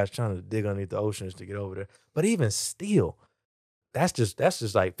put it past China to dig underneath the oceans to get over there. But even still, that's just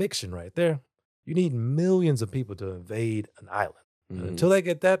like fiction right there. You need millions of people to invade an island. And until they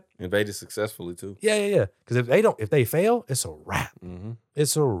get that invaded successfully too. Yeah. Because if they fail, it's a wrap.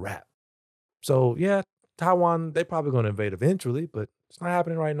 It's a wrap. So yeah, Taiwan, they probably gonna invade eventually, but it's not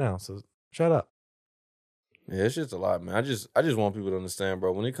happening right now. So shut up. Yeah, it's just a lot, man. I just want people to understand,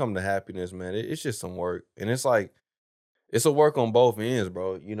 bro. When it comes to happiness, man, it's just some work, and it's like it's a work on both ends,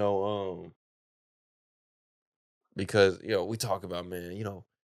 bro. You know, because we talk about, man,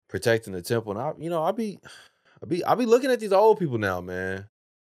 protecting the temple, and I be looking at these old people now, man.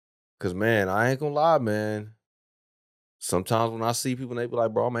 Cause man, I ain't gonna lie, man. Sometimes when I see people, they be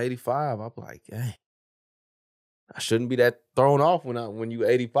like, "Bro, I'm 85." I be like, "Dang, I shouldn't be that thrown off when you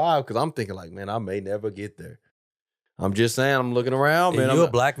 85." Cause I'm thinking like, man, I may never get there. I'm just saying, I'm looking around, man. You're a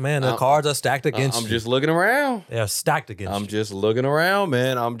black man. The cards are stacked against you. I'm just looking around. They're stacked against you. I'm just looking around,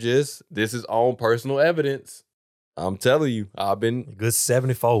 man. This is on personal evidence. I'm telling you, I've been a good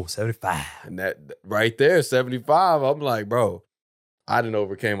 74, 75. And that right there, 75. I'm like, bro, I done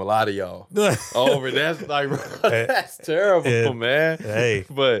overcame a lot of y'all. That's like, bro, that's terrible, man. Hey,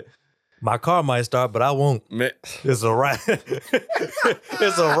 but my car might start, but I won't. Man. It's a wrap.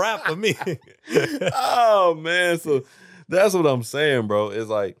 It's a wrap for me. Oh man, so that's what I'm saying, bro. It's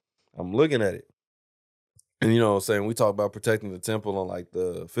like I'm looking at it, and saying we talk about protecting the temple on like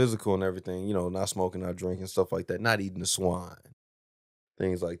the physical and everything. Not smoking, not drinking, stuff like that. Not eating the swine,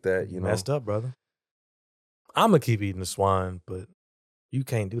 things like that. Messed up, brother. I'm gonna keep eating the swine, but you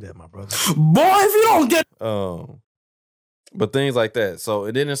can't do that, my brother. Boy, if you don't get but things like that. So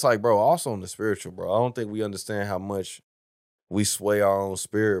and then it's like, bro, also on the spiritual, bro. I don't think we understand how much we sway our own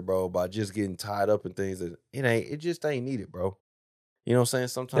spirit, bro, by just getting tied up in things that it just ain't needed, bro. You know what I'm saying?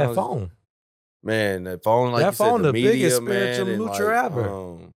 Sometimes that phone. Man, that phone, like that you phone, said, the media, biggest spiritual man,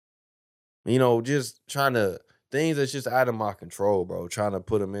 neutral ever. Just trying to things that's just out of my control, bro. Trying to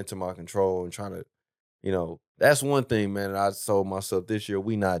put them into my control and trying to, that's one thing, man, that I told myself this year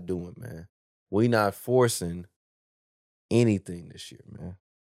we not doing, man. We not forcing anything this year, man.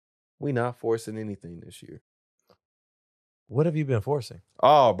 We not forcing anything this year. What have you been forcing?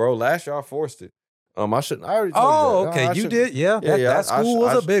 Oh, bro, last year I forced it. I already told you that. Oh, okay, you did? Yeah. That school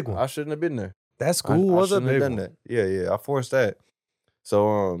was a big one. I shouldn't have been there. That school was a big one. That. Yeah, I forced that.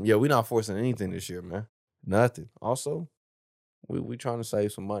 So, we not forcing anything this year, man. Nothing. Also, we trying to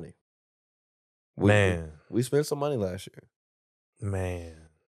save some money. We spent some money last year. Man.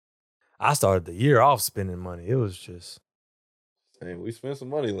 I started the year off spending money. It was just... Hey, we spent some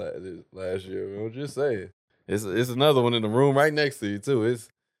money last year. Man. I'm just saying. It's another one in the room right next to you, too.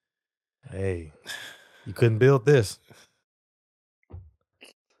 Hey, you couldn't build this.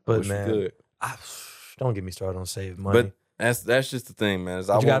 But, man, don't get me started on saving money. But that's just the thing, man. You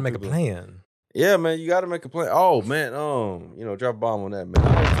got to make a plan. Yeah, man, you got to make a plan. Oh, man, drop a bomb on that, man.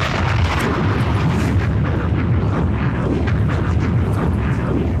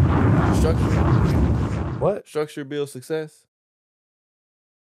 Structure. What? Structure builds success.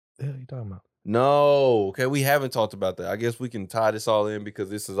 The hell are you talking about? No. Okay, we haven't talked about that. I guess we can tie this all in because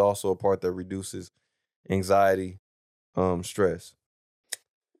this is also a part that reduces anxiety, stress.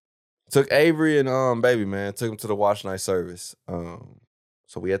 Took Avery and baby, man, took him to the watch night service.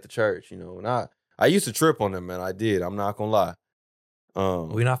 So we at the church, and I used to trip on them, man. I did. I'm not gonna lie.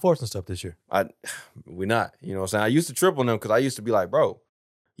 We're not forcing stuff this year. We're not. You know what I'm saying? I used to trip on them because I used to be like, bro,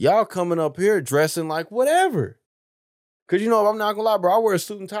 y'all coming up here dressing like whatever. Cause I'm not gonna lie, bro. I wear a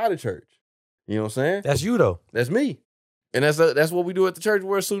suit and tie to church. You know what I'm saying? That's you though. That's me. And that's what we do at the church. We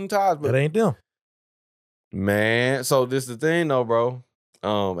wear suit and ties. But that ain't them. Man, so this is the thing though, bro.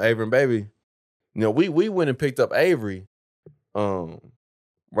 Avery and baby. We went and picked up Avery right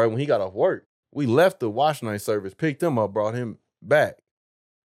when he got off work. We left the watch night service, picked him up, brought him back.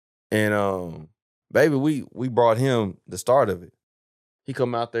 And baby, we brought him the start of it. He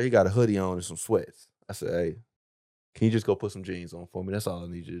come out there, he got a hoodie on and some sweats. I said, hey, can you just go put some jeans on for me? That's all I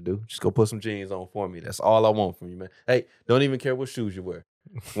need you to do. Just go put some jeans on for me. That's all I want from you, man. Hey, don't even care what shoes you wear.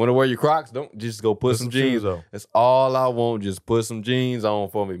 Want to wear your Crocs? Don't just go put some jeans on. That's all I want. Just put some jeans on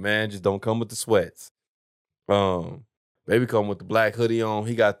for me, man. Just don't come with the sweats. Baby come with the black hoodie on.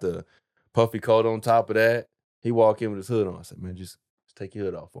 He got the puffy coat on top of that. He walked in with his hood on. I said, man, just take your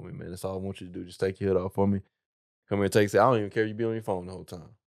hood off for me, man. That's all I want you to do. Just take your hood off for me. Come here and take it. I don't even care if you be on your phone the whole time.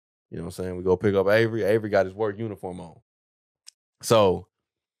 You know what I'm saying? We go pick up Avery. Avery got his work uniform on. So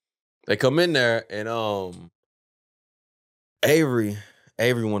they come in there and Avery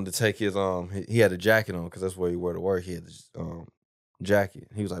Avery wanted to take his he had a jacket on because that's where he wore to work. He had this jacket.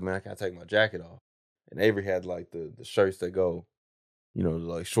 He was like, man, I can't take my jacket off. And Avery had like the shirts that go,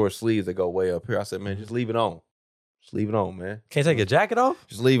 like short sleeves that go way up here. I said, man, just leave it on. Just leave it on, man. Can't take your jacket off?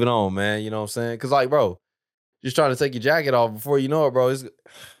 Just leave it on, man. You know what I'm saying? Because like, bro, just trying to take your jacket off before you know it, bro.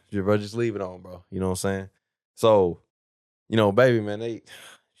 Bro, just leave it on, bro. You know what I'm saying? So, baby, man, they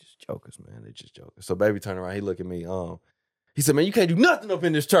just jokers, man. They just jokers. So baby turned around, he looked at me, he said, man, you can't do nothing up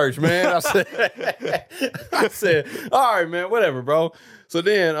in this church, man. I said, all right, man, whatever, bro. So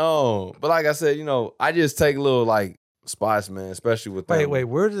then, but like I said, I just take little like spots, man, especially with Wait,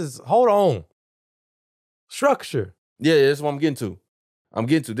 hold on. Structure. Yeah, that's what I'm getting to.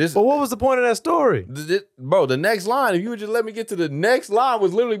 This. But what was the point of that story? Bro, the next line, if you would just let me get to the next line,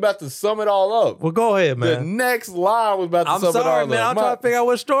 was literally about to sum it all up. Well, go ahead, man. The next line was about to sum it all up. I'm trying to figure out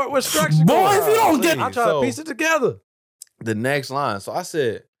what structure. Boy, if you don't get I'm trying to piece it together. The next line. So I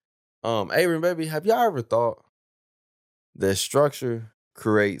said, Avery, baby, have y'all ever thought that structure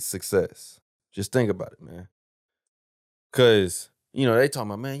creates success? Just think about it, man. Cause, they talking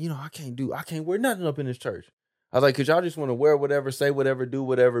about, man, I can't wear nothing up in this church. I was like, cause y'all just want to wear whatever, say whatever, do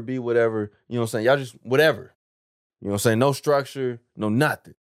whatever, be whatever. You know what I'm saying? Y'all just whatever. You know what I'm saying? No structure, no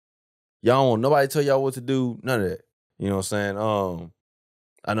nothing. Y'all don't want nobody to tell y'all what to do, none of that. You know what I'm saying?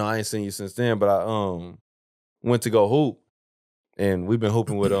 I know I ain't seen you since then, but I went to go hoop. And we've been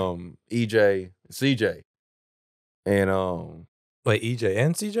hooping with EJ and CJ. And wait, EJ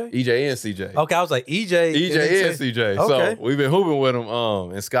and CJ? EJ and CJ. Okay, I was like EJ and CJ. Okay. So we've been hooping with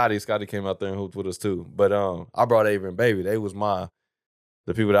them. And Scotty came out there and hooped with us too. But I brought Avery and Baby. They was the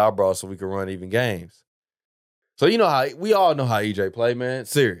people that I brought so we could run even games. So we all know how EJ play, man.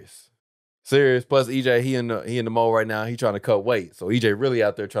 Serious. Plus EJ, he in the mode right now. He trying to cut weight. So EJ really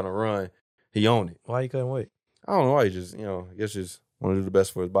out there trying to run. He own it. Why you cutting weight? I don't know why he just, I guess just want to do the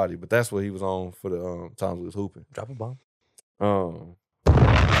best for his body. But that's what he was on for the times we was hooping. Drop a bomb. So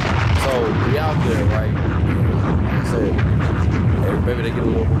we out there, right? Like I said, maybe they get a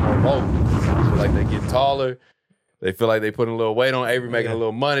little bit more vocal. They feel like they get taller. They feel like they putting a little weight on Avery, making a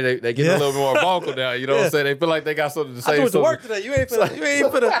little money. They get a little bit more vocal now. You know what I'm saying? They feel like they got something to say. I went to work today. You ain't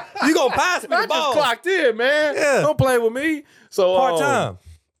finna. You gonna pass me the ball? I just clocked in, man. Yeah. Don't play with me. So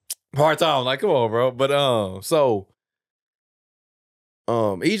part time, like come on, bro. But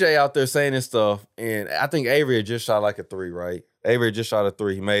EJ out there saying this stuff, and I think Avery had just shot like a 3, right? Avery had just shot a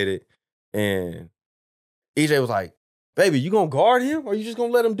 3. He made it, and EJ was like, "Baby, you gonna guard him, or you just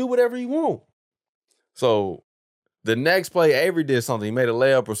gonna let him do whatever he want?" So the next play, Avery did something. He made a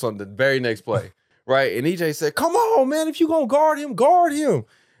layup or something. The very next play, right? And EJ said, "Come on, man! If you gonna guard him, guard him."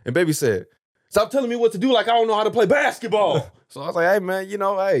 And Baby said, "Stop telling me what to do like I don't know how to play basketball." So I was like, "Hey, man, you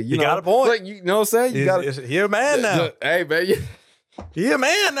got a point. Like, you know what I'm saying? You're a man now. Hey, man, You're a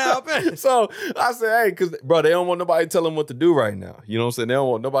man now, man." So I said, hey, because, bro, they don't want nobody to tell them what to do right now. You know what I'm saying? They don't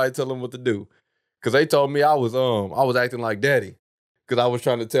want nobody to tell them what to do. Because they told me I was acting like daddy. Because I was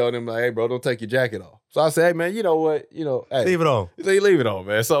trying to tell them, like, hey, bro, don't take your jacket off. So I said, hey, man, you know what? Hey. Leave it on. So you leave it on,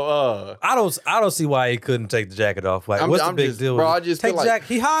 man. So I don't see why he couldn't take the jacket off. Like, what's the big deal? Bro, I just take the jacket.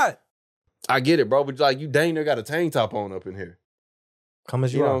 He hot. I get it, bro. But like, you dang near got a tank top on up in here. Come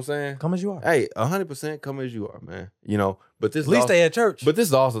as you are. You know what I'm saying? Come as you are. Hey, 100% come as you are, man. But this at least they at church. But this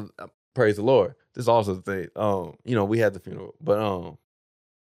is also, praise the Lord. This is also the thing. We had the funeral, but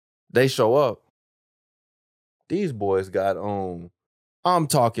they show up. These boys got on. I'm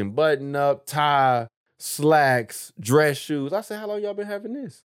talking button up, tie, slacks, dress shoes. I said, how long y'all been having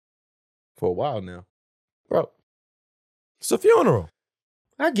this? For a while now, bro. It's a funeral.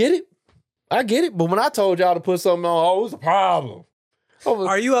 I get it. But when I told y'all to put something on, it was a problem.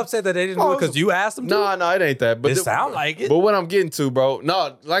 Are you upset that they didn't do it because you asked them to? No, it ain't that. But it sound like it. But what I'm getting to, bro,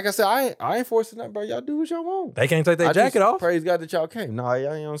 no, like I said, I ain't forcing that, bro. Y'all do what y'all want. They can't take their jacket off? Praise God that y'all came. No, you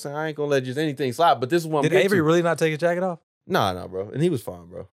know what I'm saying? I ain't gonna let just anything slide. But this is what I'm getting to. Did Avery really not take his jacket off? No, bro. And he was fine,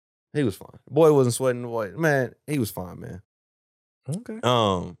 bro. He was fine. The boy wasn't sweating. Man, he was fine, man. Okay.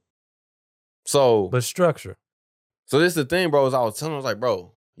 But structure. So this is the thing, bro, is I was telling him, I was like,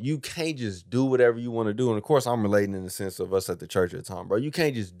 bro, you can't just do whatever you want to do. And of course, I'm relating in the sense of us at the church at the time, bro. You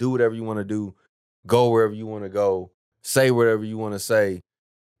can't just do whatever you want to do, go wherever you want to go, say whatever you want to say,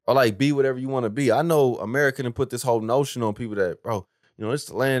 or like be whatever you want to be. I know America done put this whole notion on people that, bro, it's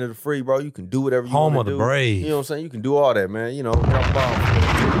the land of the free, bro. You can do whatever you want to do. Home of the brave. You know what I'm saying? You can do all that, man. Drop a bomb.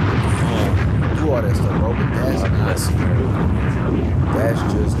 Do all that stuff, bro. But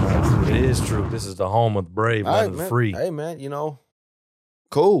that's just not true. It is true. This is the home of the brave, land of the free. Hey, man,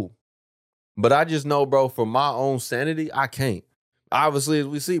 cool. But I just know, bro, for my own sanity, I can't. Obviously, as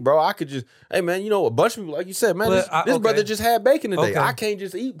we see, bro, I could just, hey, man, a bunch of people, like you said, man, this okay. brother just had bacon today. Okay. I can't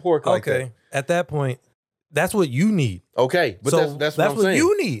just eat pork like that. Okay. At that point, that's what you need. Okay. But so that's what I'm saying.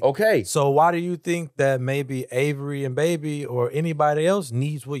 you need. Okay. So why do you think that maybe Avery and Baby or anybody else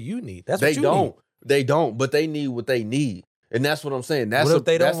needs what you need? That's what you need. They don't, but they need what they need. And that's what I'm saying. What if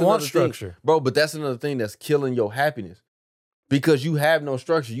they don't want structure? Bro, but that's another thing that's killing your happiness. Because you have no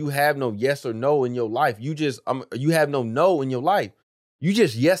structure. You have no yes or no in your life. You have no in your life. You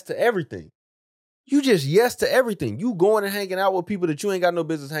just yes to everything. You just yes to everything. You going and hanging out with people that you ain't got no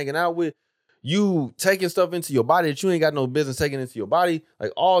business hanging out with. You taking stuff into your body that you ain't got no business taking into your body.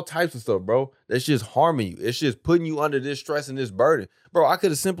 Like all types of stuff, bro. That's just harming you. It's just putting you under this stress and this burden. Bro, I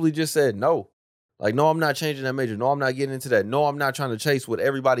could have simply just said no. Like, no, I'm not changing that major. No, I'm not getting into that. No, I'm not trying to chase what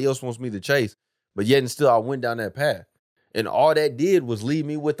everybody else wants me to chase. But yet and still, I went down that path. And all that did was leave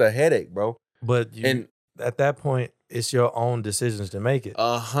me with a headache, bro. But at that point, it's your own decisions to make it.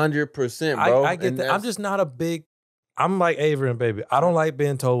 100%, bro. I get that. I'm just not I'm like Avery and Baby. I don't like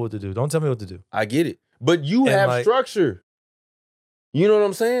being told what to do. Don't tell me what to do. I get it. But you have structure. You know what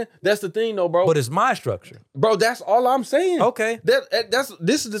I'm saying? That's the thing, though, bro. But it's my structure. Bro, that's all I'm saying. Okay. This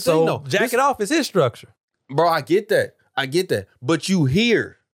is the thing, though. Jack it off is his structure. Bro, I get that. But you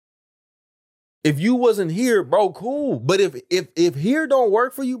here. If you wasn't here, bro, cool. But if here don't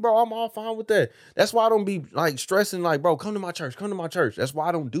work for you, bro, I'm all fine with that. That's why I don't be like stressing like, bro, come to my church. That's why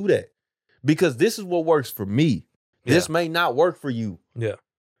I don't do that. Because this is what works for me. Yeah. This may not work for you. Yeah.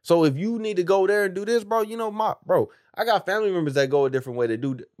 So if you need to go there and do this, bro, I got family members that go a different way to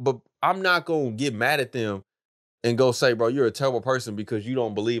do, but I'm not going to get mad at them and go say, bro, you're a terrible person because you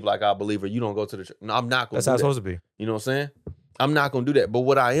don't believe like I believe or you don't go to the church. No, I'm not going to do that. That's how it's supposed to be. You know what I'm saying? I'm not going to do that. But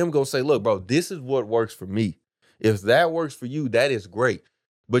what I am going to say, look, bro, this is what works for me. If that works for you, that is great.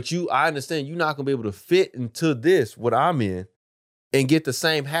 But I understand you're not going to be able to fit into this, what I'm in, and get the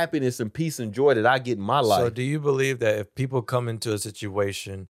same happiness and peace and joy that I get in my life. So do you believe that if people come into a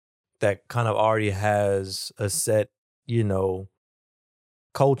situation that kind of already has a set,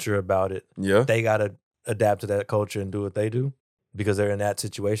 culture about it, they got to adapt to that culture and do what they do because they're in that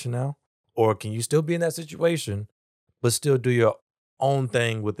situation now? Or can you still be in that situation but still do your own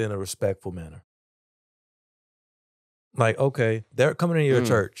thing within a respectful manner? Like, okay, they're coming into your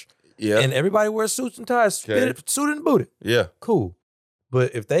church. Yeah. And everybody wears suits and ties, suited and booted. Yeah. Cool.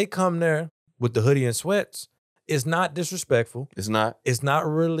 But if they come there with the hoodie and sweats, it's not disrespectful. It's not. It's not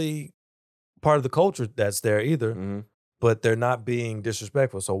really part of the culture that's there either, Mm-hmm. but they're not being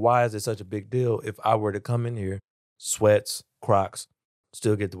disrespectful. So why is it such a big deal if I were to come in here, sweats, Crocs,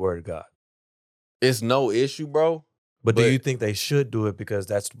 still get the word of God? It's no issue, bro. But do you think they should do it because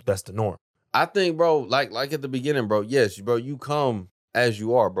that's the norm? I think, bro, like at the beginning, bro, yes, bro, you come as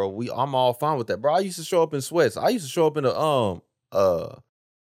you are, bro. I'm all fine with that. Bro, I used to show up in sweats. I used to show up in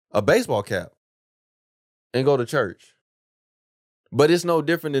a baseball cap and go to church. But it's no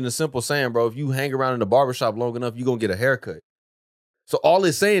different than the simple saying, bro, if you hang around in the barbershop long enough, you're going to get a haircut. So all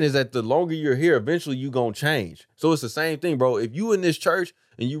it's saying is that the longer you're here, eventually you're going to change. So it's the same thing, bro. If you in this church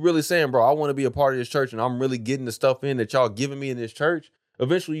and you really saying, bro, I want to be a part of this church and I'm really getting the stuff in that y'all giving me in this church,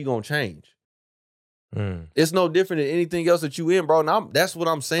 eventually you're going to change. It's no different than anything else that you in, bro. And that's what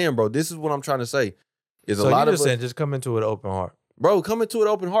I'm saying, bro. This is what I'm trying to say. Is so a lot you're of just saying, just come into it with an open heart. Bro, come into an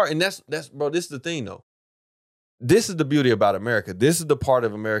open heart. And that's bro, this is the thing, though. This is the beauty about America. This is the part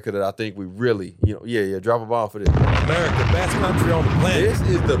of America that I think we really, drop a bomb for this. America, best country on the planet. This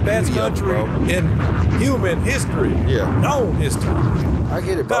is the best country in human history. Yeah. Known history. I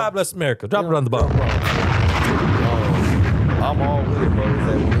get it, bro. God bless America. Drop it on the bomb. I'm all with it, bro.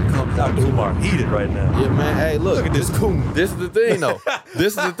 When it comes out to Umar, eat it right now. Yeah, man. Hey, look at this coon. This is the thing, though.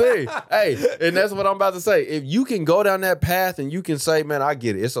 This is the thing. Hey, and that's what I'm about to say. If you can go down that path and you can say, man, I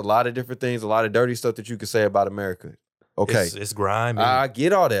get it. It's a lot of different things, a lot of dirty stuff that you can say about America. Okay. It's grimy. I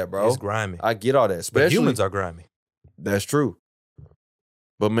get all that, bro. It's grimy. I get all that. Especially, but humans are grimy. That's true.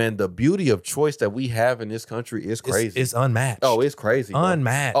 But, man, the beauty of choice that we have in this country is crazy. It's unmatched. Oh, it's crazy. Bro.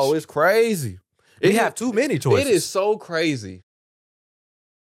 Unmatched. Oh, it's crazy. We have too many choices. It is so crazy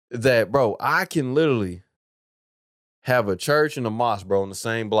that, bro, I can literally have a church and a mosque, bro, in the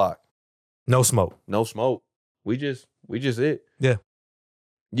same block. No smoke. No smoke. We just it. Yeah.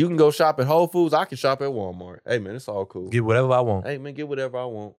 You can go shop at Whole Foods. I can shop at Walmart. Hey, man, it's all cool. Get whatever I want. Hey, man, get whatever I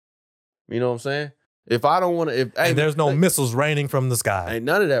want. You know what I'm saying? If I don't want to, and there's no missiles raining from the sky. Ain't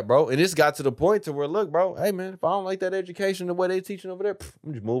none of that, bro. And it's got to the point to where, look, bro, hey, man, if I don't like that education, the way they teaching over there,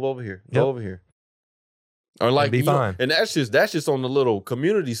 I'm just move over here. Go over here. Or like, and be fine. And that's just on the little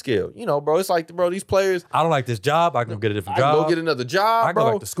community scale. You know, bro, it's like, bro, these players. I don't like this job. I can get a different job. I can go get another job, I bro.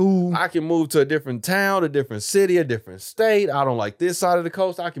 go back to school. I can move to a different town, a different city, a different state. I don't like this side of the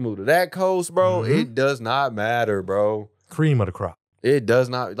coast. I can move to that coast, bro. Mm-hmm. It does not matter, bro. Cream of the crop. It does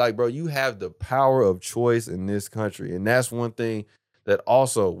not. Like, bro, you have the power of choice in this country. And that's one thing that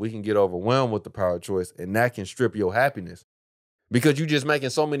also we can get overwhelmed with the power of choice. And that can strip your happiness. Because you just making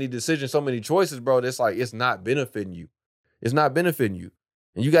so many decisions, so many choices, bro, that's like, it's not benefiting you. It's not benefiting you.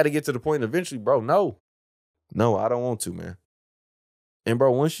 And you got to get to the point eventually, bro, no, I don't want to, man. And,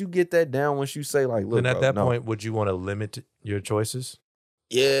 bro, once you get that down, once you say, like, look, then at bro, that no. point, would you want to limit your choices?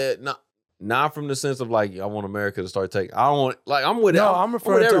 Yeah, not from the sense of, like, I want America to start taking. I don't want, like, I'm with No, I'm I'm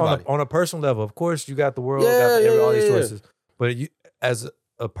referring to on a personal level. Of course, you got the world, all these choices. But you, as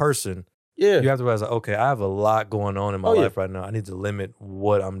a person, you have to realize, like, okay, I have a lot going on in my life right now. I need to limit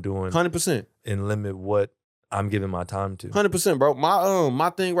what I'm doing. 100%. And limit what I'm giving my time to. 100%, bro. My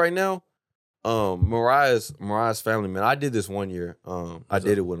thing right now, Mariah's family, man. I did this one year. I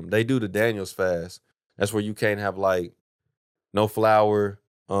did it with them. They do the Daniel's fast. That's where you can't have like no flour,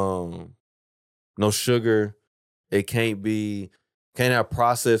 no sugar. It can't have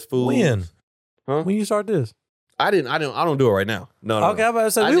processed food. When? Huh? When you start this? I don't do it right now. No. Okay, I'm about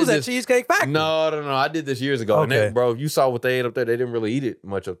to say, we was at Cheesecake Factory. No. I did this years ago. Okay. And bro, you saw what they ate up there. They didn't really eat it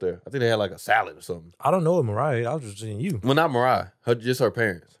much up there. I think they had like a salad or something. I don't know what Mariah ate. I was just seeing you. Well, not Mariah. Just her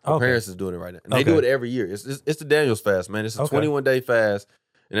parents. Her parents is doing it right now. And they do it every year. It's the Daniel's fast, man. It's a 21-day fast.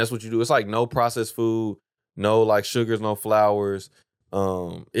 And that's what you do. It's like no processed food, no like sugars, no flours.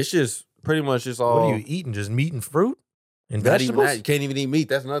 It's just pretty much just all. What are you eating? Just meat and fruit? And not vegetables? even that. You can't even eat meat.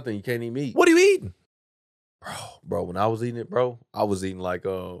 That's nothing. You can't eat meat. What are you eating? Bro, when I was eating it, bro, I was eating like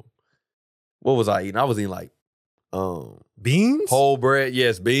what was I eating? I was eating like beans? Whole bread,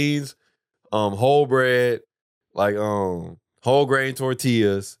 yes, beans, whole bread, like whole grain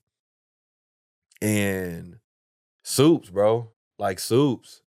tortillas and soups, bro. Like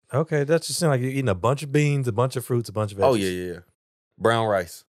soups. Okay, that just sounds like you're eating a bunch of beans, a bunch of fruits, a bunch of veggies. Oh, yeah. Brown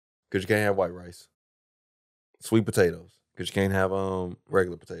rice, because you can't have white rice. Sweet potatoes, because you can't have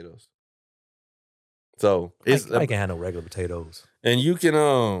regular potatoes. So it's I can't have no regular potatoes. And you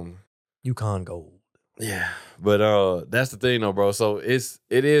can Yukon Gold. Yeah. But that's the thing though, bro. So it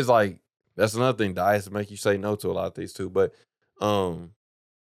is like, that's another thing. Diets make you say no to a lot of things too. But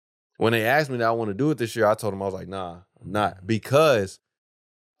when they asked me that I want to do it this year, I told them I was like, nah, I'm not. Because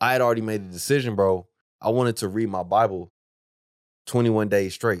I had already made the decision, bro. I wanted to read my Bible 21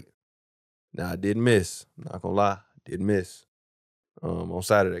 days straight. Now I did miss. I'm not gonna lie, did miss. On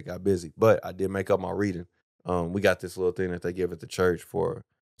Saturday, got busy, but I did make up my reading. We got this little thing that they give at the church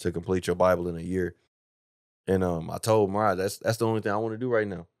to complete your Bible in a year. And I told Mariah, that's the only thing I want to do right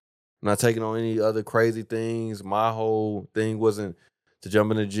now. I'm not taking on any other crazy things. My whole thing wasn't to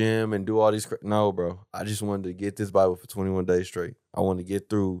jump in the gym and do all these. No, bro. I just wanted to get this Bible for 21 days straight. I want to get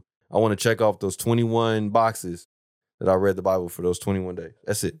through. I want to check off those 21 boxes that I read the Bible for those 21 days.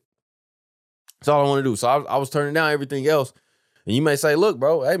 That's it. That's all I want to do. So I was turning down everything else. And you may say, look,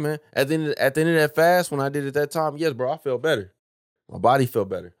 bro, hey, man, at the end of that fast, when I did it that time, yes, bro, I felt better. My body felt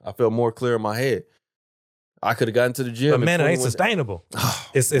better. I felt more clear in my head. I could have gotten to the gym. But man, it ain't sustainable. Oh,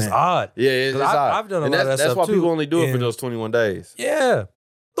 it's odd. Yeah, it's odd. I've done a lot of that stuff that's why too. people only do it for those 21 days. Yeah.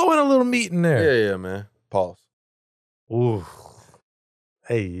 Throw in a little meat in there. Yeah, man. Pause. Ooh.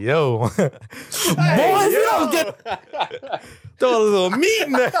 Hey, yo. Boy, if you don't get... Throw a little meat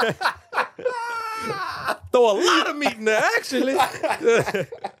in there. Throw a lot of meat in there, actually. Boy,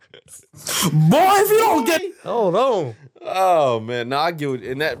 if you don't get... Hold on. Oh, man. No, I get it.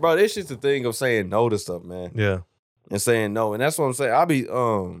 And that, bro, it's just the thing of saying no to stuff, man. Yeah. And saying no. And that's what I'm saying.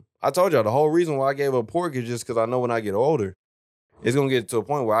 I told y'all the whole reason why I gave up pork is just because I know when I get older, it's going to get to a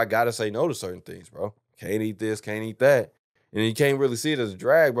point where I got to say no to certain things, bro. Can't eat this, can't eat that. And you can't really see it as a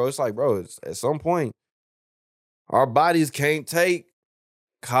drag, bro. It's like, bro, at some point, our bodies can't take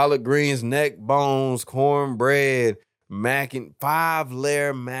collard greens, neck bones, cornbread,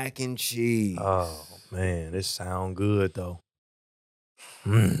 5-layer mac and cheese. Oh, man, this sound good, though.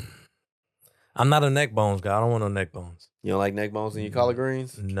 I'm not a neck bones guy. I don't want no neck bones. You don't like neck bones in your collard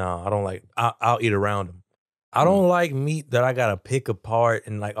greens? No, I don't like. I'll eat around them. I don't like meat that I gotta pick apart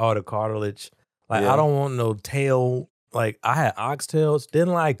and like all the cartilage. Like I don't want no tail. Like I had oxtails,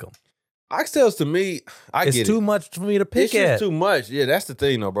 didn't like them. Oxtails to me, it's too much for me to pick it's just too much. Yeah, that's the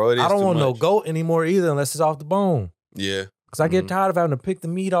thing, though, bro. It is I don't too want no much. goat anymore either, unless it's off the bone. Yeah, because I get tired of having to pick the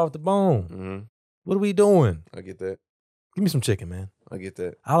meat off the bone. Mm-hmm. What are we doing? I get that. Give me some chicken, man. I get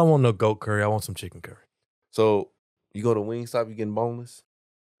that. I don't want no goat curry. I want some chicken curry. So you go to Wingstop, you getting boneless?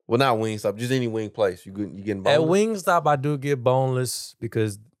 Well, not Wingstop, just any wing place. You getting boneless? At Wingstop, I do get boneless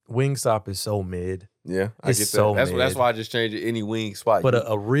because Wingstop is so mid. Yeah, I It's get that. so That's mid. why I just changed it. Any wing spot. But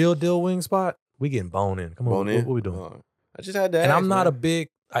a real deal wing spot, we getting bone in. Come on, bone in. What we doing? I just had that. And I'm not a big.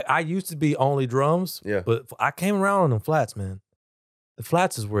 I used to be only drums. Yeah. But I came around on them flats, man. The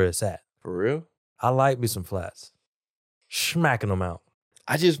flats is where it's at. For real. I like me some flats. Smacking them out.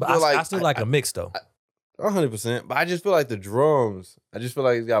 I just But feel like I still like a mix though. 100%. But I just feel like the drums. I just feel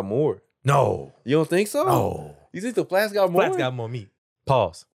like it's got more. No. You don't think so? No. You think the flats got more? Flats got more meat.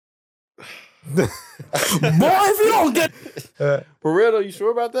 Pause. Boy, if you don't get For real though, you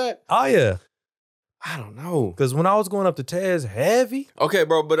sure about that? Oh yeah. I don't know. Because when I was going up to Tez heavy. Okay,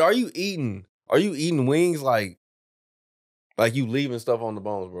 bro, but are you eating wings like you leaving stuff on the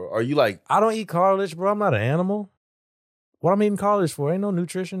bones, bro? Are you like I don't eat cartilage, bro. I'm not an animal. What I'm eating cartilage for? Ain't no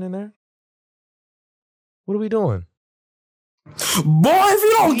nutrition in there. What are we doing? boy, if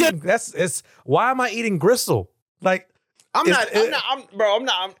you don't get It's why am I eating gristle? Like I'm not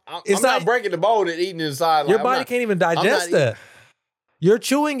breaking the bone and eating inside. your body can't even digest that. You're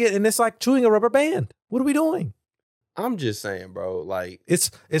chewing it and it's like chewing a rubber band. What are we doing? I'm just saying, bro. Like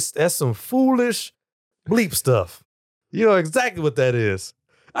That's some foolish bleep stuff. You know exactly what that is.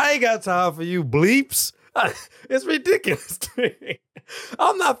 I ain't got time for you bleeps. It's ridiculous to me.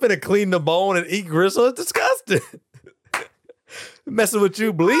 I'm not finna clean the bone and eat gristle. It's disgusting. Messing with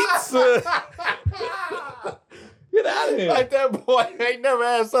you bleeps. Get out of here. like that boy ain't never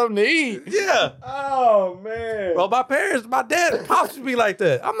had something to eat. Yeah. Oh man. Bro, my dad, pops would be like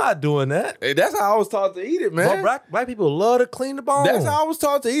that. I'm not doing that. Hey, that's how I was taught to eat it, man. Bro, black people love to clean the bone. That's how I was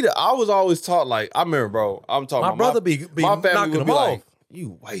taught to eat it. I was always taught, like, I remember, bro, I'm talking my brother be my family knocking would them be off. like,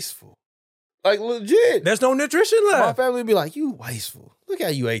 you wasteful. Like, legit. There's no nutrition My left. family would be like, you wasteful. Look how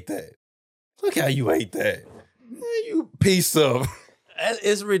you ate that. Look how you ate that. Man, you piece of.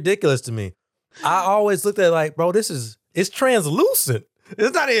 It's ridiculous to me. I always looked at it like, bro, it's translucent.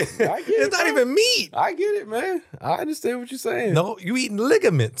 It's not even, it's not even meat. I get it, man. I understand what you're saying. No, you eating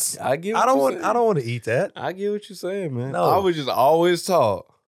ligaments. I get I don't want to eat that. I get what you're saying, man. No. I was just always taught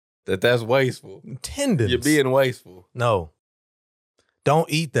that that's wasteful. Tendons. You're being wasteful. No. Don't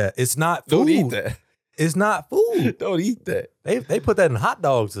eat that. It's not food. Don't eat that. It's not food. Don't eat that. They put that in hot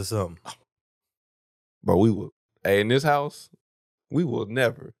dogs or something. Bro, we will. Hey, in this house, we will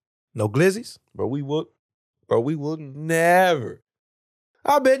never. No glizzies? Bro, we will never.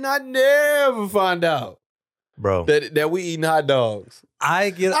 I bet not never find out Bro. that we eating hot dogs.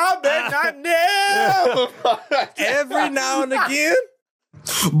 I bet not never find out. Every now and again.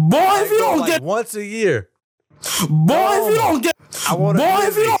 boy, if you don't like get once a year. boy, if you don't get I want boy,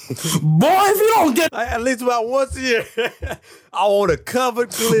 if you don't get at least about once a year. I want a covered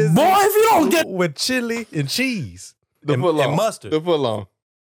glizzy. boy, if you don't get with chili and cheese. The and, foot long. and mustard. The foot long.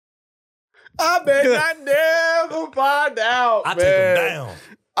 I bet not never find out. I man. take them down.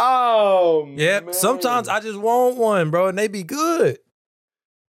 Oh, Yep. man. Sometimes I just want one, bro, and they be good.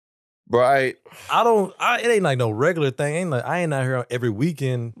 Right. It ain't like no regular thing. I ain't out here every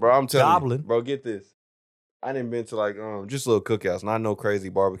weekend. Bro, I'm telling Gobbling. you. Bro, get this. I done been to like just little cookouts, not no crazy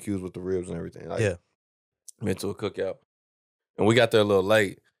barbecues with the ribs and everything. Like, Yeah. Been to a cookout. And we got there a little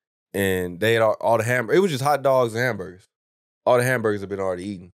late. And they had all the hamburgers. It was just hot dogs and hamburgers. All the hamburgers had been already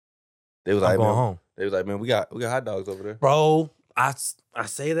eaten. They was I'm like, going man, home. They was like, man, we got hot dogs over there. Bro, I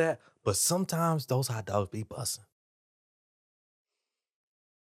say that, but sometimes those hot dogs be busting.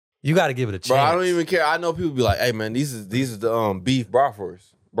 You got to give it a chance. Bro, I don't even care. I know people be like, hey man, these is the beef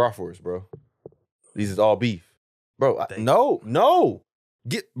bratwurst, bro. These is all beef. Bro, no.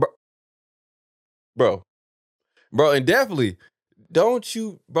 Get bro, and definitely don't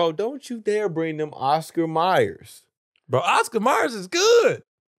you dare bring them Oscar Myers. Bro, Oscar Myers is good.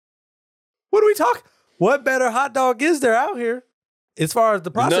 What are we talking? What better hot dog is there out here as far as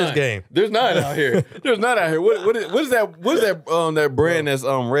the process game? There's none out here. There's none out here. What is that? What is that? That brand that's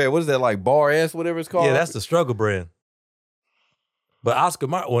red. What is that, like Bar S, whatever it's called? Yeah, that's the struggle brand. But Oscar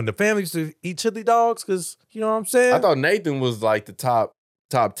Myers, when the family used to eat chili dogs, because you know what I'm saying. I thought Nathan was like the top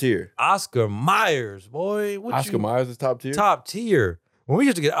tier. Oscar Myers, boy. Oscar Myers is top tier. Top tier. When we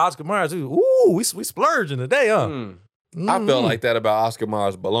used to get Oscar Myers, we splurging today, huh? I felt like that about Oscar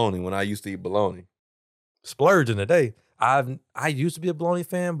Myers bologna when I used to eat bologna. Splurging today. I used to be a bologna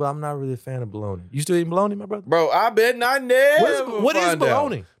fan, but I'm not really a fan of bologna. You still eating bologna, my brother? Bro, I bet not never. What is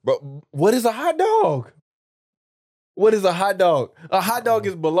bologna? Bro, what is a hot dog? What is a hot dog? A hot dog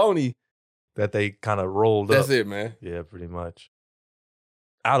is bologna. That they kind of rolled That's up. it, man. Yeah, pretty much.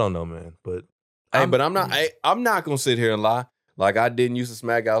 I don't know, man, but I'm not gonna sit here and lie. Like I didn't used to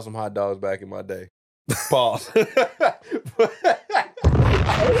smack out some hot dogs back in my day. Pause.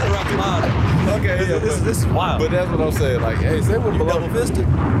 Okay, yeah, this is wild. But that's what I'm saying. Like, hey, say what double fisted.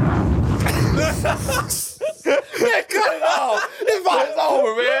 Man, cut it off. This fight's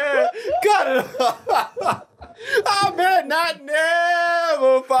over, man. Cut it off. I bet not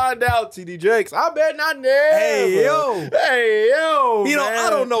never find out, TD Jakes. I bet not never. Hey, yo. You know, I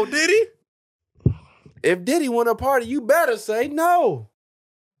don't know Diddy. If Diddy want a party, you better say no.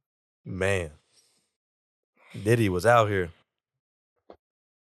 Man. Diddy was out here.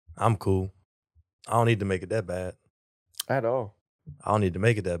 I'm cool. I don't need to make it that bad. At all. I don't need to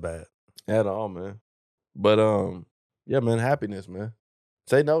make it that bad. At all, man. But yeah, man, happiness, man.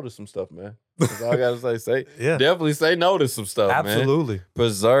 Say no to some stuff, man. That's all I gotta say. Definitely say no to some stuff, Absolutely. man.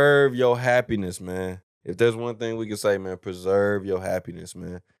 Preserve your happiness, man. If there's one thing we can say, man, preserve your happiness,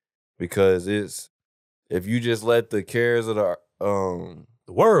 man. Because if you just let the cares of the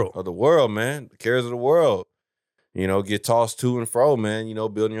world, man, the cares of the world, you know, get tossed to and fro, man, you know,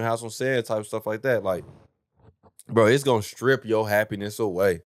 building your house on sand type stuff like that. Like, bro, it's gonna strip your happiness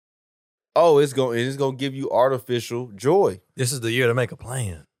away. Oh, it's gonna give you artificial joy. This is the year to make a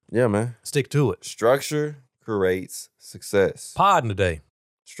plan. Yeah, man. Stick to it. Structure creates success. Podding today.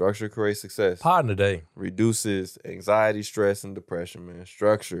 Structure creates success. Podding today. Reduces anxiety, stress, and depression, man.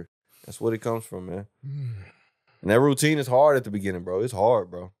 Structure. That's what it comes from, man. And that routine is hard at the beginning, bro. It's hard,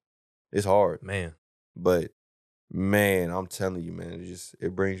 bro. It's hard. Man. But, man, I'm telling you, man,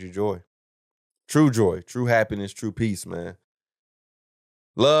 it brings you joy. True happiness, true peace, man.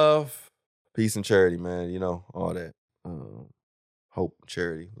 Love, peace, and charity, man. You know, all that. Hope,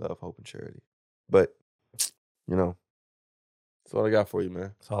 charity. Love, hope, and charity. But, you know, that's all I got for you,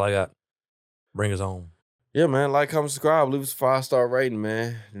 man. That's all I got. Bring us home. Yeah, man. Like, comment, subscribe. Leave us a 5-star rating,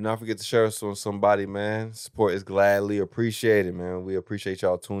 man. Do not forget to share us on somebody, man. Support is gladly appreciated, man. We appreciate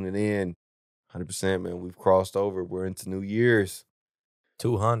y'all tuning in. 100%, man. We've crossed over. We're into New Year's.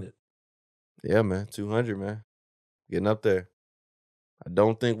 200. Yeah, man. 200, man. Getting up there. I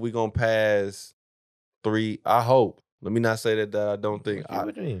don't think we're going to pass 3. I hope. Let me not say that I don't think.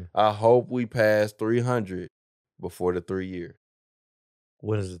 What do you mean? I hope we pass 300 before the 3 year.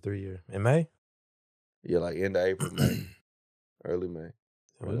 When is the 3 year? In May? Yeah, like end of April, May. Early May.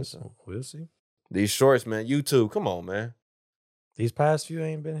 We'll see. These shorts, man. YouTube, come on, man. These past few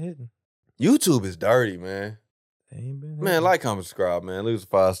ain't been hitting. YouTube is dirty, man. They ain't been hitting. Man, like, comment, subscribe, man. Leave us a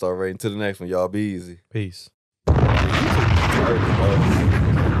 5-star rating. To the next one, y'all. Be easy. Peace. YouTube is dirty, bro.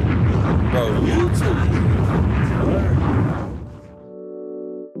 Bro, YouTube is dirty.